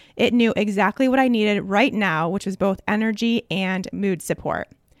are. It knew exactly what I needed right now, which was both energy and mood support.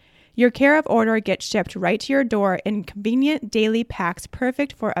 Your Care of order gets shipped right to your door in convenient daily packs,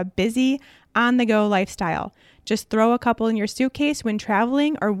 perfect for a busy, on-the-go lifestyle. Just throw a couple in your suitcase when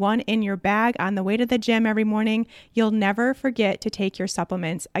traveling or one in your bag on the way to the gym every morning. You'll never forget to take your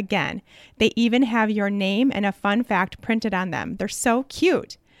supplements again. They even have your name and a fun fact printed on them. They're so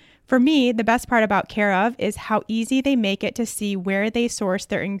cute. For me, the best part about Care of is how easy they make it to see where they source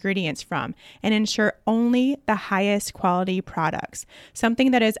their ingredients from and ensure only the highest quality products,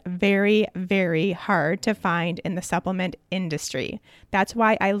 something that is very, very hard to find in the supplement industry. That's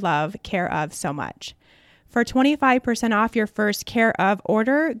why I love Care of so much. For 25% off your first Care of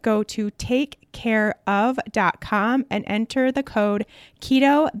order, go to takecareof.com and enter the code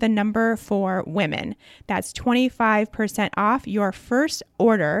KETO4women. That's 25% off your first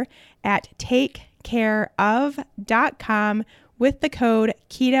order at takecareof.com with the code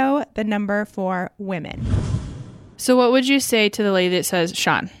KETO4women. So what would you say to the lady that says,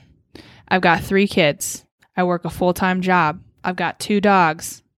 Shawn, I've got 3 kids. I work a full-time job. I've got 2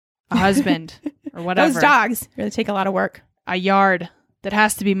 dogs, a husband, or whatever. Those dogs really take a lot of work. A yard that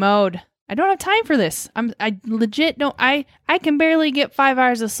has to be mowed. I don't have time for this. I legit don't. I can barely get 5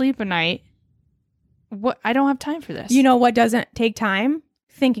 hours of sleep a night. What? I don't have time for this. You know what doesn't take time?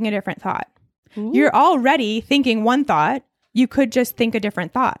 Thinking a different thought. Ooh. You're already thinking one thought. You could just think a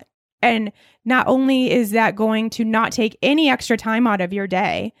different thought. And not only is that going to not take any extra time out of your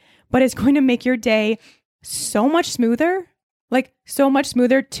day, but it's going to make your day so much smoother. Like so much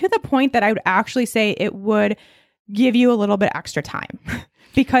smoother to the point that I would actually say it would give you a little bit extra time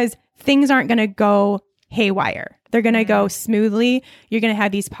because things aren't going to go haywire. They're going to go smoothly. You're going to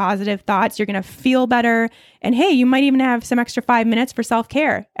have these positive thoughts. You're going to feel better. And hey, you might even have some extra 5 minutes for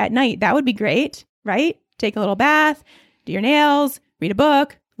self-care at night. That would be great, right? Take a little bath, do your nails, read a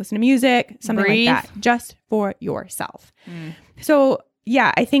book, listen to music, something Breathe. like that, just for yourself. So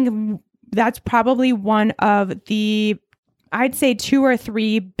yeah, I think that's probably one of the, I'd say 2 or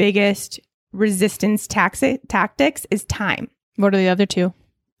 3 biggest resistance tactics is time. What are the other 2?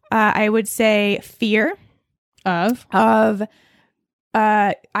 I would say fear of I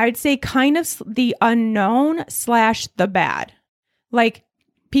would say kind of the unknown / the bad. Like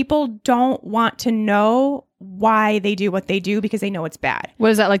people don't want to know why they do what they do because they know it's bad.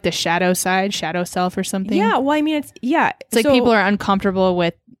 What is that, like the shadow side, shadow self or something? Yeah. Well, I mean, it's like people are uncomfortable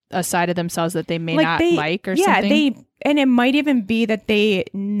with a side of themselves that they may not like or something. And it might even be that they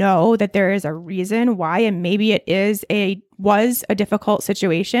know that there is a reason why, and maybe it was a difficult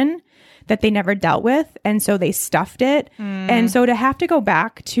situation that they never dealt with, and so they stuffed it. And so to have to go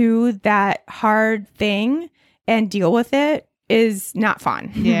back to that hard thing and deal with it is not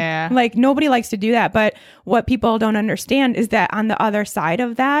fun. Yeah. Like nobody likes to do that, but what people don't understand is that on the other side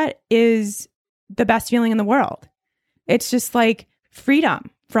of that is the best feeling in the world. It's just like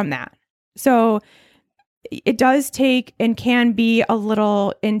freedom from that. So it does take and can be a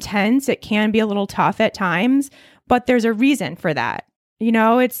little intense. It can be a little tough at times, but there's a reason for that. You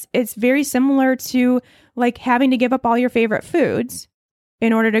know, it's very similar to like having to give up all your favorite foods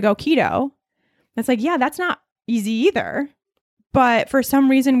in order to go keto. It's like, yeah, that's not easy either. But for some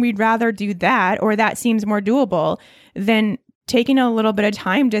reason, we'd rather do that, or that seems more doable than taking a little bit of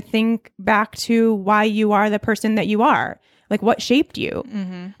time to think back to why you are the person that you are. Like what shaped you,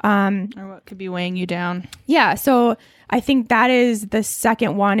 or what could be weighing you down. Yeah. So I think that is the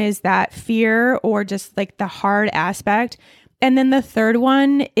second one, is that fear or just like the hard aspect. And then the third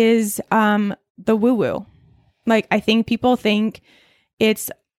one is the woo-woo. Like I think people think it's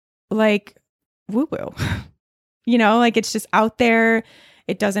like woo-woo, you know, like it's just out there.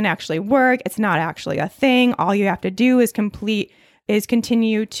 It doesn't actually work. It's not actually a thing. All you have to do is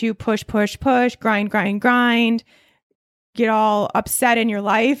continue to push, grind, get all upset in your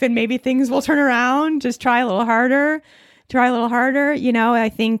life, and maybe things will turn around. Just try a little harder. try a little harder. I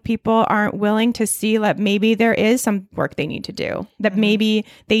think people aren't willing to see that maybe there is some work they need to do, that maybe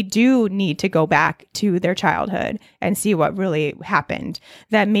they do need to go back to their childhood and see what really happened,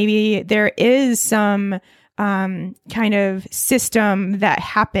 that maybe there is some kind of system that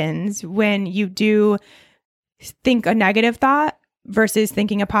happens when you do think a negative thought versus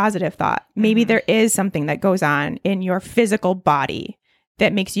thinking a positive thought. Maybe there is something that goes on in your physical body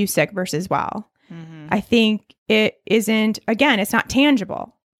that makes you sick versus well. I think it isn't, again, it's not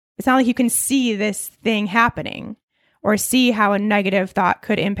tangible. It's not like you can see this thing happening or see how a negative thought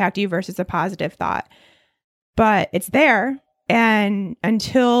could impact you versus a positive thought. But it's there. And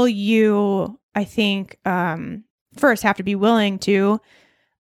until you, I think, first have to be willing to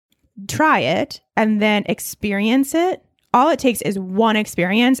try it and then experience it. All it takes is one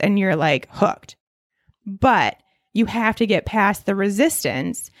experience and you're like hooked. But you have to get past the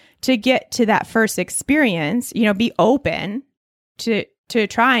resistance to get to that first experience, be open to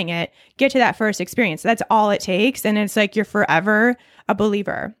trying it, get to that first experience. That's all it takes. And it's like you're forever a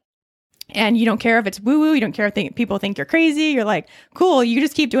believer. And you don't care if it's woo-woo. You don't care if people think you're crazy. You're like, cool, you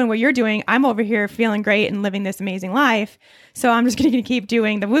just keep doing what you're doing. I'm over here feeling great and living this amazing life. So I'm just going to keep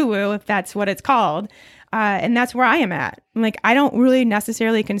doing the woo-woo, if that's what it's called. And that's where I am at. I'm like, I don't really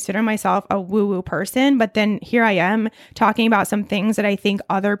necessarily consider myself a woo-woo person, but then here I am talking about some things that I think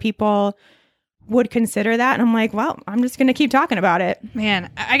other people would consider that. And I'm like, well, I'm just going to keep talking about it.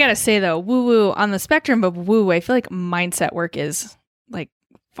 Man, I got to say though, woo-woo on the spectrum of woo-woo, I feel like mindset work is like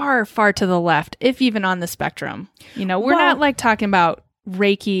far, far to the left, if even on the spectrum. We're not like talking about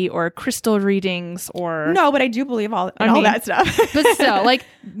Reiki or crystal readings or... No, but I do believe all that stuff. But still, like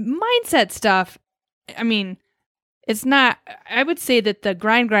mindset stuff, I mean, it's not, I would say that the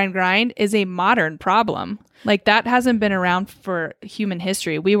grind is a modern problem. Like that hasn't been around for human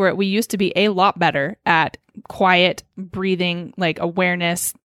history. We used to be a lot better at quiet breathing, like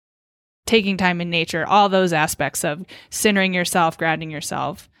awareness, taking time in nature, all those aspects of centering yourself, grounding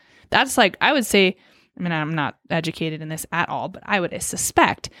yourself. That's like, I would say, I mean, I'm not educated in this at all, but I would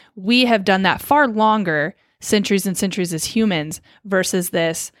suspect we have done that far longer, centuries and centuries as humans, versus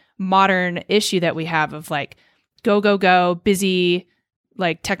this modern issue that we have of like go, busy,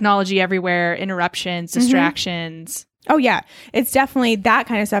 like technology everywhere, interruptions, distractions. Oh yeah. It's definitely, that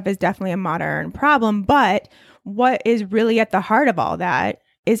kind of stuff is definitely a modern problem. But what is really at the heart of all that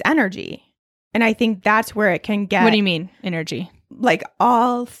is energy. And I think that's where it can get... What do you mean, energy? Like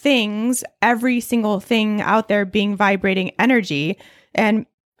all things, every single thing out there being vibrating energy and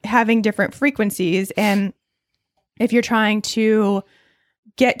having different frequencies. And if you're trying to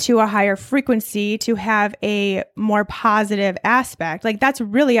get to a higher frequency to have a more positive aspect, like that's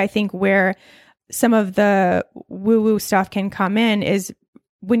really, I think, where some of the woo-woo stuff can come in, is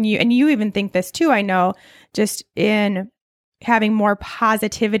when you, and you even think this too, I know, just in having more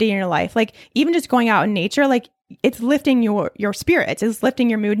positivity in your life, like even just going out in nature, like it's lifting your spirits, it's lifting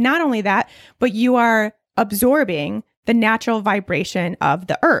your mood. Not only that, but you are absorbing the natural vibration of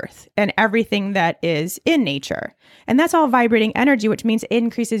the earth and everything that is in nature. And that's all vibrating energy, which means it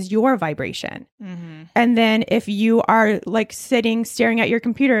increases your vibration. And then if you are like sitting, staring at your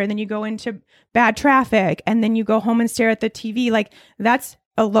computer, and then you go into bad traffic, and then you go home and stare at the TV, like that's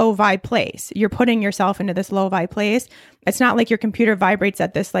a low vibe place. You're putting yourself into this low vibe place. It's not like your computer vibrates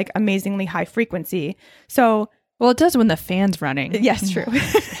at this like amazingly high frequency. So, well, it does when the fan's running. Yes, true.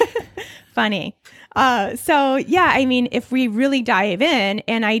 Funny. So yeah, I mean, if we really dive in,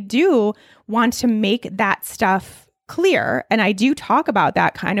 and I do want to make that stuff clear, and I do talk about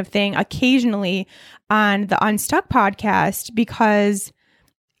that kind of thing occasionally on the Unstuck podcast, because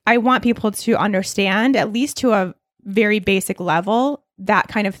I want people to understand, at least to a very basic level, that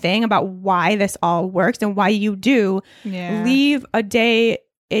kind of thing about why this all works and why you do leave a day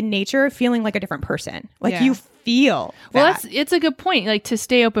in nature feeling like a different person. Like you feel that. Well, it's a good point, like to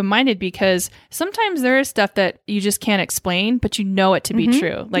stay open-minded, because sometimes there is stuff that you just can't explain, but you know it to be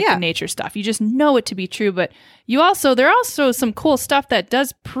true, like the nature stuff. You just know it to be true, but there are also some cool stuff that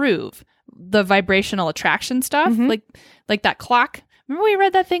does prove the vibrational attraction stuff, like that clock. Remember we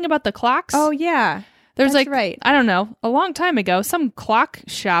read that thing about the clocks? Oh, yeah. There's That's like, right. I don't know, a long time ago, some clock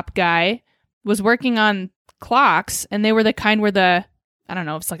shop guy was working on clocks, and they were the kind where I don't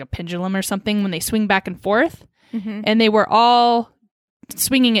know, it's like a pendulum or something, when they swing back and forth, and they were all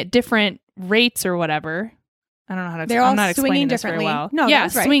swinging at different rates or whatever. I don't know how to. They're I'm all not swinging explaining this very differently. well. No, yeah,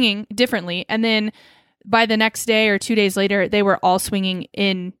 that's right. Swinging differently, and then by the next day or 2 days later, they were all swinging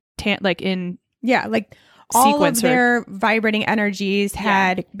in like all sequence of their vibrating energies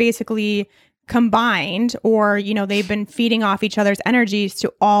had basically combined, or they've been feeding off each other's energies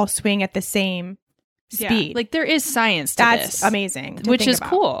to all swing at the same speed. Yeah. Like there is science to That's this. amazing. Which is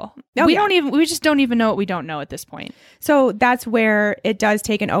cool. Oh, We just don't even know what we don't know at this point. So that's where it does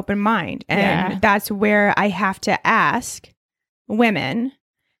take an open mind. And that's where I have to ask women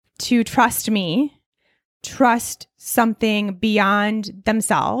to trust me, trust something beyond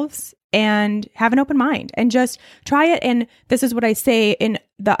themselves, and have an open mind and just try it. And this is what I say in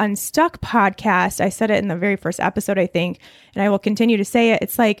the Unstuck podcast. I said it in the very first episode, I think, and I will continue to say it.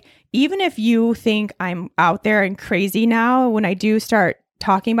 It's like, even if you think I'm out there and crazy now, when I do start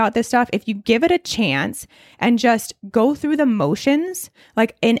talking about this stuff, if you give it a chance and just go through the motions,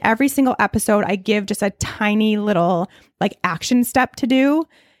 like in every single episode, I give just a tiny little like action step to do.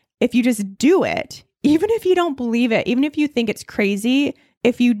 If you just do it, even if you don't believe it, even if you think it's crazy,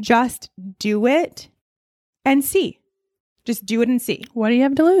 if you just do it and see, just do it and see. What do you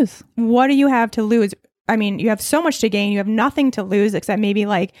have to lose? What do you have to lose? I mean, you have so much to gain. You have nothing to lose except maybe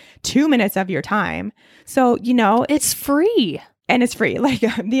like 2 minutes of your time. So, it's free. And it's free. Like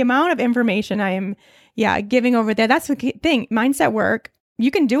the amount of information I am, giving over there. That's the thing. Mindset work, you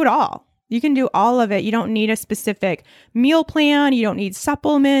can do it all. You can do all of it. You don't need a specific meal plan. You don't need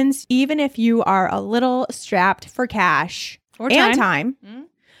supplements. Even if you are a little strapped for cash or time,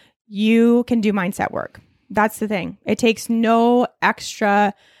 you can do mindset work. That's the thing. It takes no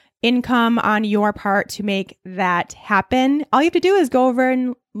extra income on your part to make that happen. All you have to do is go over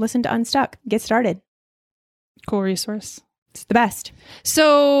and listen to Unstuck. Get started. Cool resource. It's the best.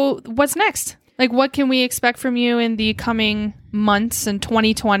 So what's next? Like, what can we expect from you in the coming months in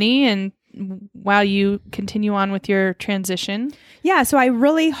 2020 and while you continue on with your transition? Yeah, so I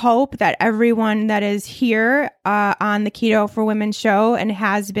really hope that everyone that is here on the Keto for Women show and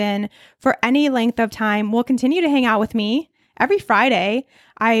has been for any length of time will continue to hang out with me every Friday.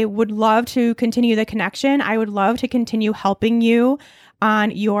 I would love to continue the connection. I would love to continue helping you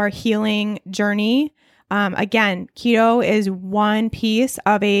on your healing journey. Again, keto is one piece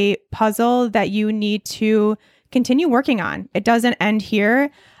of a puzzle that you need to continue working on. It doesn't end here.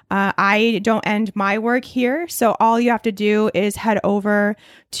 I don't end my work here. So all you have to do is head over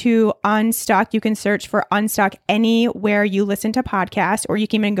to Unstuck. You can search for Unstuck anywhere you listen to podcasts, or you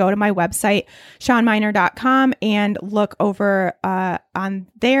can even go to my website, ShawnMiner.com, and look over on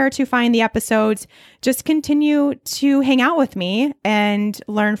there to find the episodes. Just continue to hang out with me and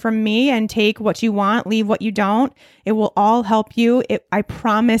learn from me and take what you want, leave what you don't. It will all help you. I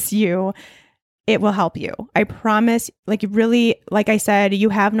promise you. It will help you. I promise, like really, like I said, you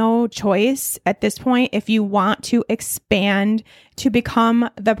have no choice at this point. If you want to expand to become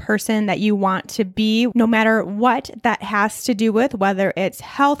the person that you want to be, no matter what that has to do with, whether it's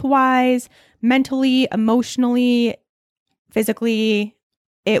health-wise, mentally, emotionally, physically,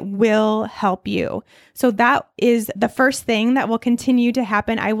 it will help you. So that is the first thing that will continue to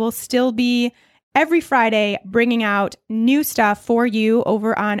happen. I will still be every Friday bringing out new stuff for you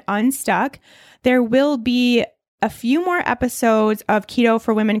over on Unstuck. There will be a few more episodes of Keto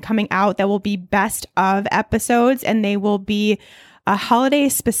for Women coming out that will be best of episodes, and they will be holiday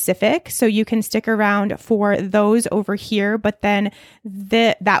specific. So you can stick around for those over here, but then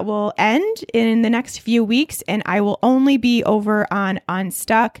that will end in the next few weeks, and I will only be over on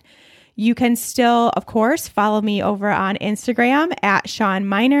Unstuck. You can still, of course, follow me over on Instagram at Shawn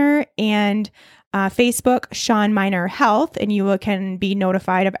Miner and Facebook, Shawn Miner Health, and you can be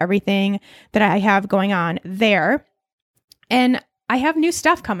notified of everything that I have going on there. And I have new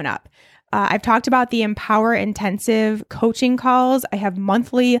stuff coming up. I've talked about the Empower Intensive coaching calls. I have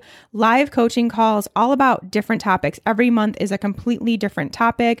monthly live coaching calls all about different topics. Every month is a completely different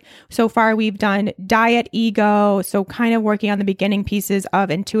topic. So far, we've done diet, ego, so kind of working on the beginning pieces of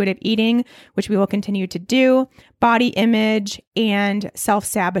intuitive eating, which we will continue to do, body image, and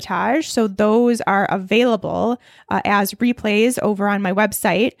self-sabotage. So those are available as replays over on my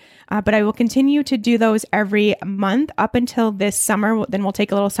website. But I will continue to do those every month up until this summer. Then we'll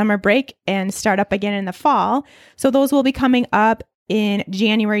take a little summer break and start up again in the fall. So those will be coming up in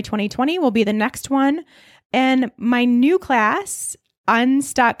January 2020 will be the next one. And my new class,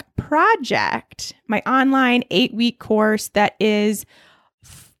 Unstuck Project, my online 8-week course that is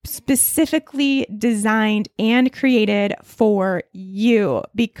specifically designed and created for you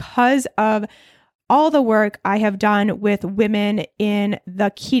because of all the work I have done with women in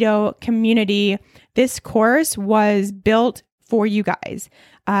the keto community. This course was built for you guys.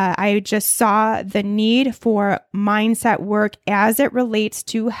 I just saw the need for mindset work as it relates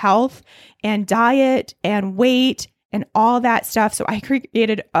to health and diet and weight and all that stuff. So I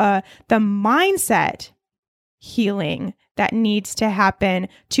created the mindset healing that needs to happen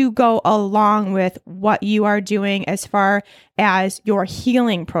to go along with what you are doing as far as your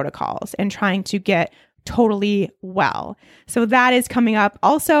healing protocols and trying to get totally well. So that is coming up.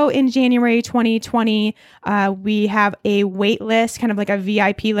 Also in January 2020, we have a wait list, kind of like a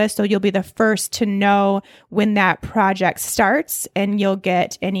VIP list. So you'll be the first to know when that project starts, and you'll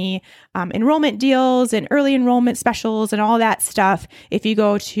get any enrollment deals and early enrollment specials and all that stuff. If you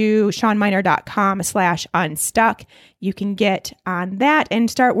go to ShawnMiner.com/unstuck, you can get on that and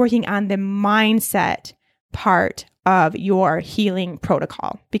start working on the mindset part of your healing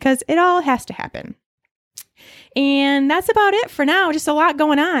protocol, because it all has to happen. And that's about it for now. Just a lot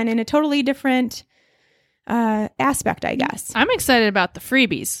going on in a totally different aspect, I guess. I'm excited about the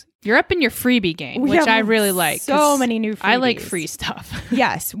freebies. You're up in your freebie game, which I really like. So many new freebies. I like free stuff.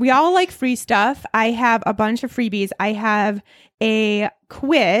 Yes, we all like free stuff. I have a bunch of freebies. I have a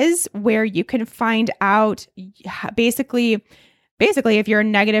quiz where you can find out basically if you're a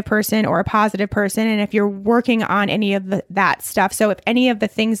negative person or a positive person, and if you're working on any of that stuff. So if any of the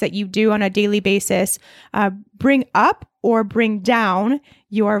things that you do on a daily basis bring up or bring down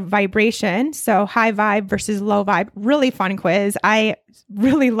your vibration. So high vibe versus low vibe, really fun quiz. I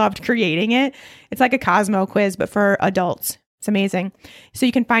really loved creating it. It's like a Cosmo quiz, but for adults. It's amazing. So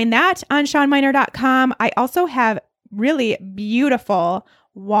you can find that on ShawnMiner.com. I also have really beautiful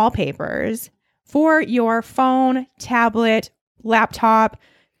wallpapers for your phone, tablet, laptop,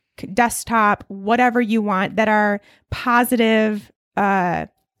 desktop, whatever you want, that are positive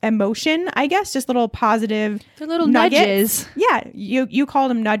emotion, I guess, just little positive. They're little nudges. Yeah, you call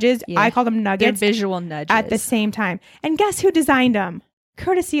them nudges. Yeah. I call them nuggets. They're visual nudges at the same time. And guess who designed them?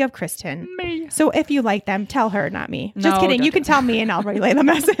 Courtesy of Kristen. Me. So if you like them, tell her, not me. Just kidding. You can tell me and I'll relay the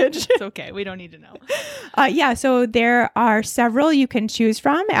message. It's okay. We don't need to know. Yeah. So there are several you can choose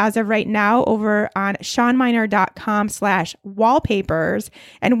from as of right now over on ShawnMiner.com/wallpapers.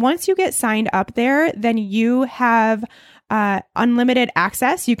 And once you get signed up there, then you have unlimited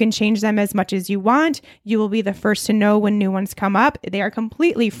access. You can change them as much as you want. You will be the first to know when new ones come up. They are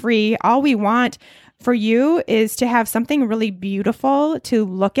completely free. All we want for you is to have something really beautiful to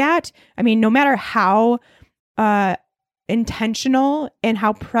look at. I mean, no matter how intentional and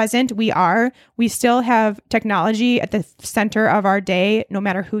how present we are, we still have technology at the center of our day, no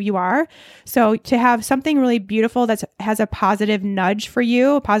matter who you are. So to have something really beautiful that has a positive nudge for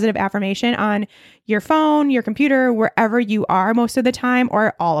you, a positive affirmation on your phone, your computer, wherever you are most of the time,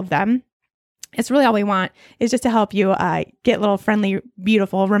 or all of them. It's really all we want is just to help you get little friendly,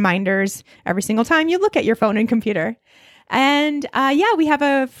 beautiful reminders every single time you look at your phone and computer. And we have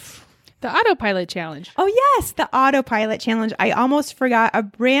the autopilot challenge. Oh, yes, the autopilot challenge. I almost forgot a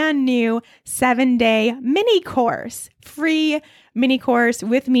brand new 7-day mini course, free mini course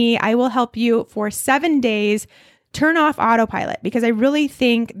with me. I will help you for 7 days turn off autopilot, because I really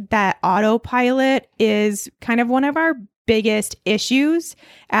think that autopilot is kind of one of our biggest issues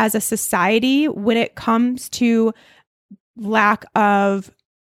as a society when it comes to lack of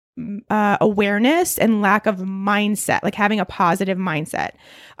awareness and lack of mindset, like having a positive mindset.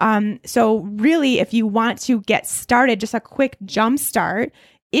 So really, if you want to get started, just a quick jump start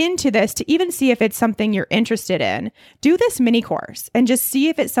into this to even see if it's something you're interested in, do this mini course and just see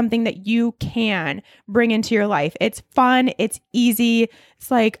if it's something that you can bring into your life. It's fun. It's easy. It's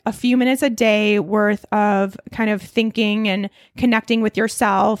like a few minutes a day worth of kind of thinking and connecting with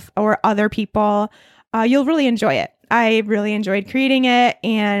yourself or other people. You'll really enjoy it. I really enjoyed creating it,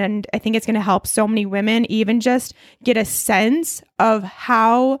 and I think it's going to help so many women even just get a sense of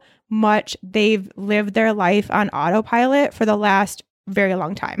how much they've lived their life on autopilot for the last very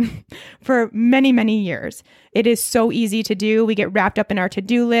long time, for many, many years. It is so easy to do. We get wrapped up in our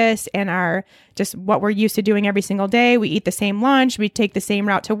to-do list and our just what we're used to doing every single day. We eat the same lunch. We take the same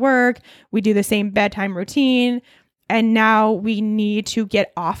route to work. We do the same bedtime routine. And now we need to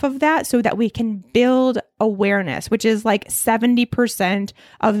get off of that so that we can build awareness, which is like 70%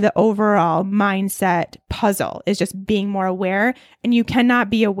 of the overall mindset puzzle, is just being more aware. And you cannot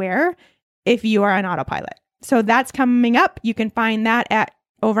be aware if you are on autopilot. So that's coming up. You can find that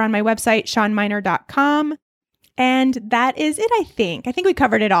over on my website, ShawnMiner.com. And that is it, I think. I think we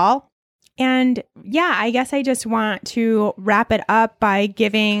covered it all. And yeah, I guess I just want to wrap it up by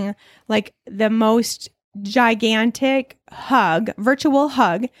giving like the most gigantic virtual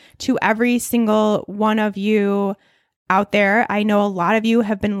hug to every single one of you out there. I know a lot of you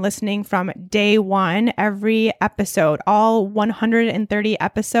have been listening from day one, every episode, all 130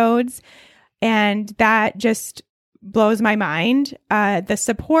 episodes. And that just blows my mind. The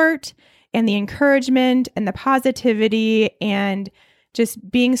support and the encouragement and the positivity and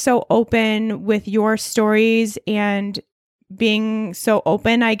just being so open with your stories and being so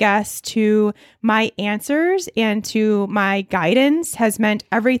open, I guess, to my answers and to my guidance has meant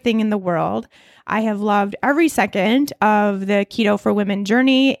everything in the world. I have loved every second of the Keto for Women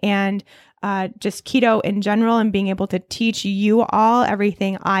journey and just keto in general, and being able to teach you all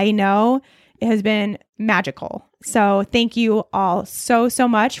everything I know. It has been magical. So thank you all so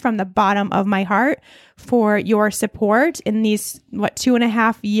much from the bottom of my heart for your support in these,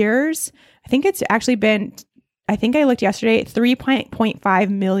 2.5 years. I think it's actually been, I think I looked yesterday, 3.5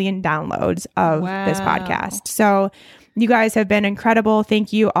 million downloads of this podcast. So you guys have been incredible.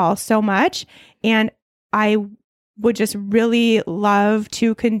 Thank you all so much. And I would just really love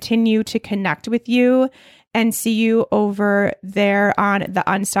to continue to connect with you and see you over there on the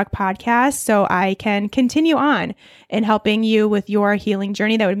Unstuck podcast so I can continue on in helping you with your healing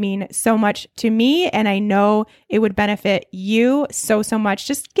journey. That would mean so much to me, and I know it would benefit you so much.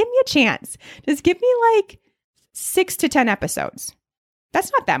 Just give me a chance. Just give me like 6 to 10 episodes.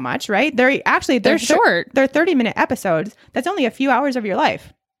 That's not that much, right? They're short. They're 30-minute episodes. That's only a few hours of your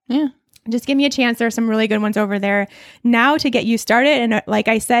life. Yeah. Just give me a chance. There are some really good ones over there now to get you started. And like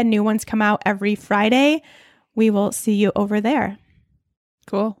I said, new ones come out every Friday. We will see you over there.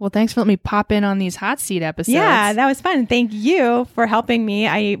 Cool. Well, thanks for letting me pop in on these hot seat episodes. Yeah, that was fun. Thank you for helping me.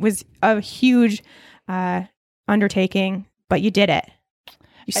 It was a huge undertaking, but you did it.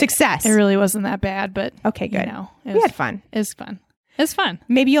 Success. It really wasn't that bad, but okay, good. We had fun. It was fun. It's fun.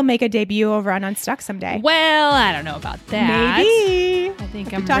 Maybe you'll make a debut over on Unstuck someday. Well, I don't know about that. Maybe. I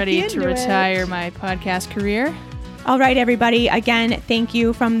think I'm ready to retire my podcast career. All right, everybody. Again, thank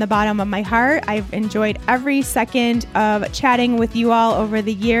you from the bottom of my heart. I've enjoyed every second of chatting with you all over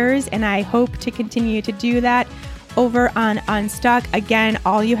the years, and I hope to continue to do that over on Unstuck. Again,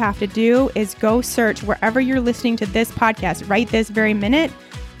 all you have to do is go search wherever you're listening to this podcast right this very minute.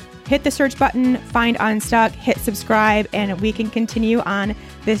 Hit the search button, find Unstuck, hit subscribe, and we can continue on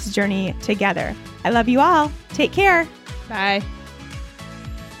this journey together. I love you all. Take care. Bye.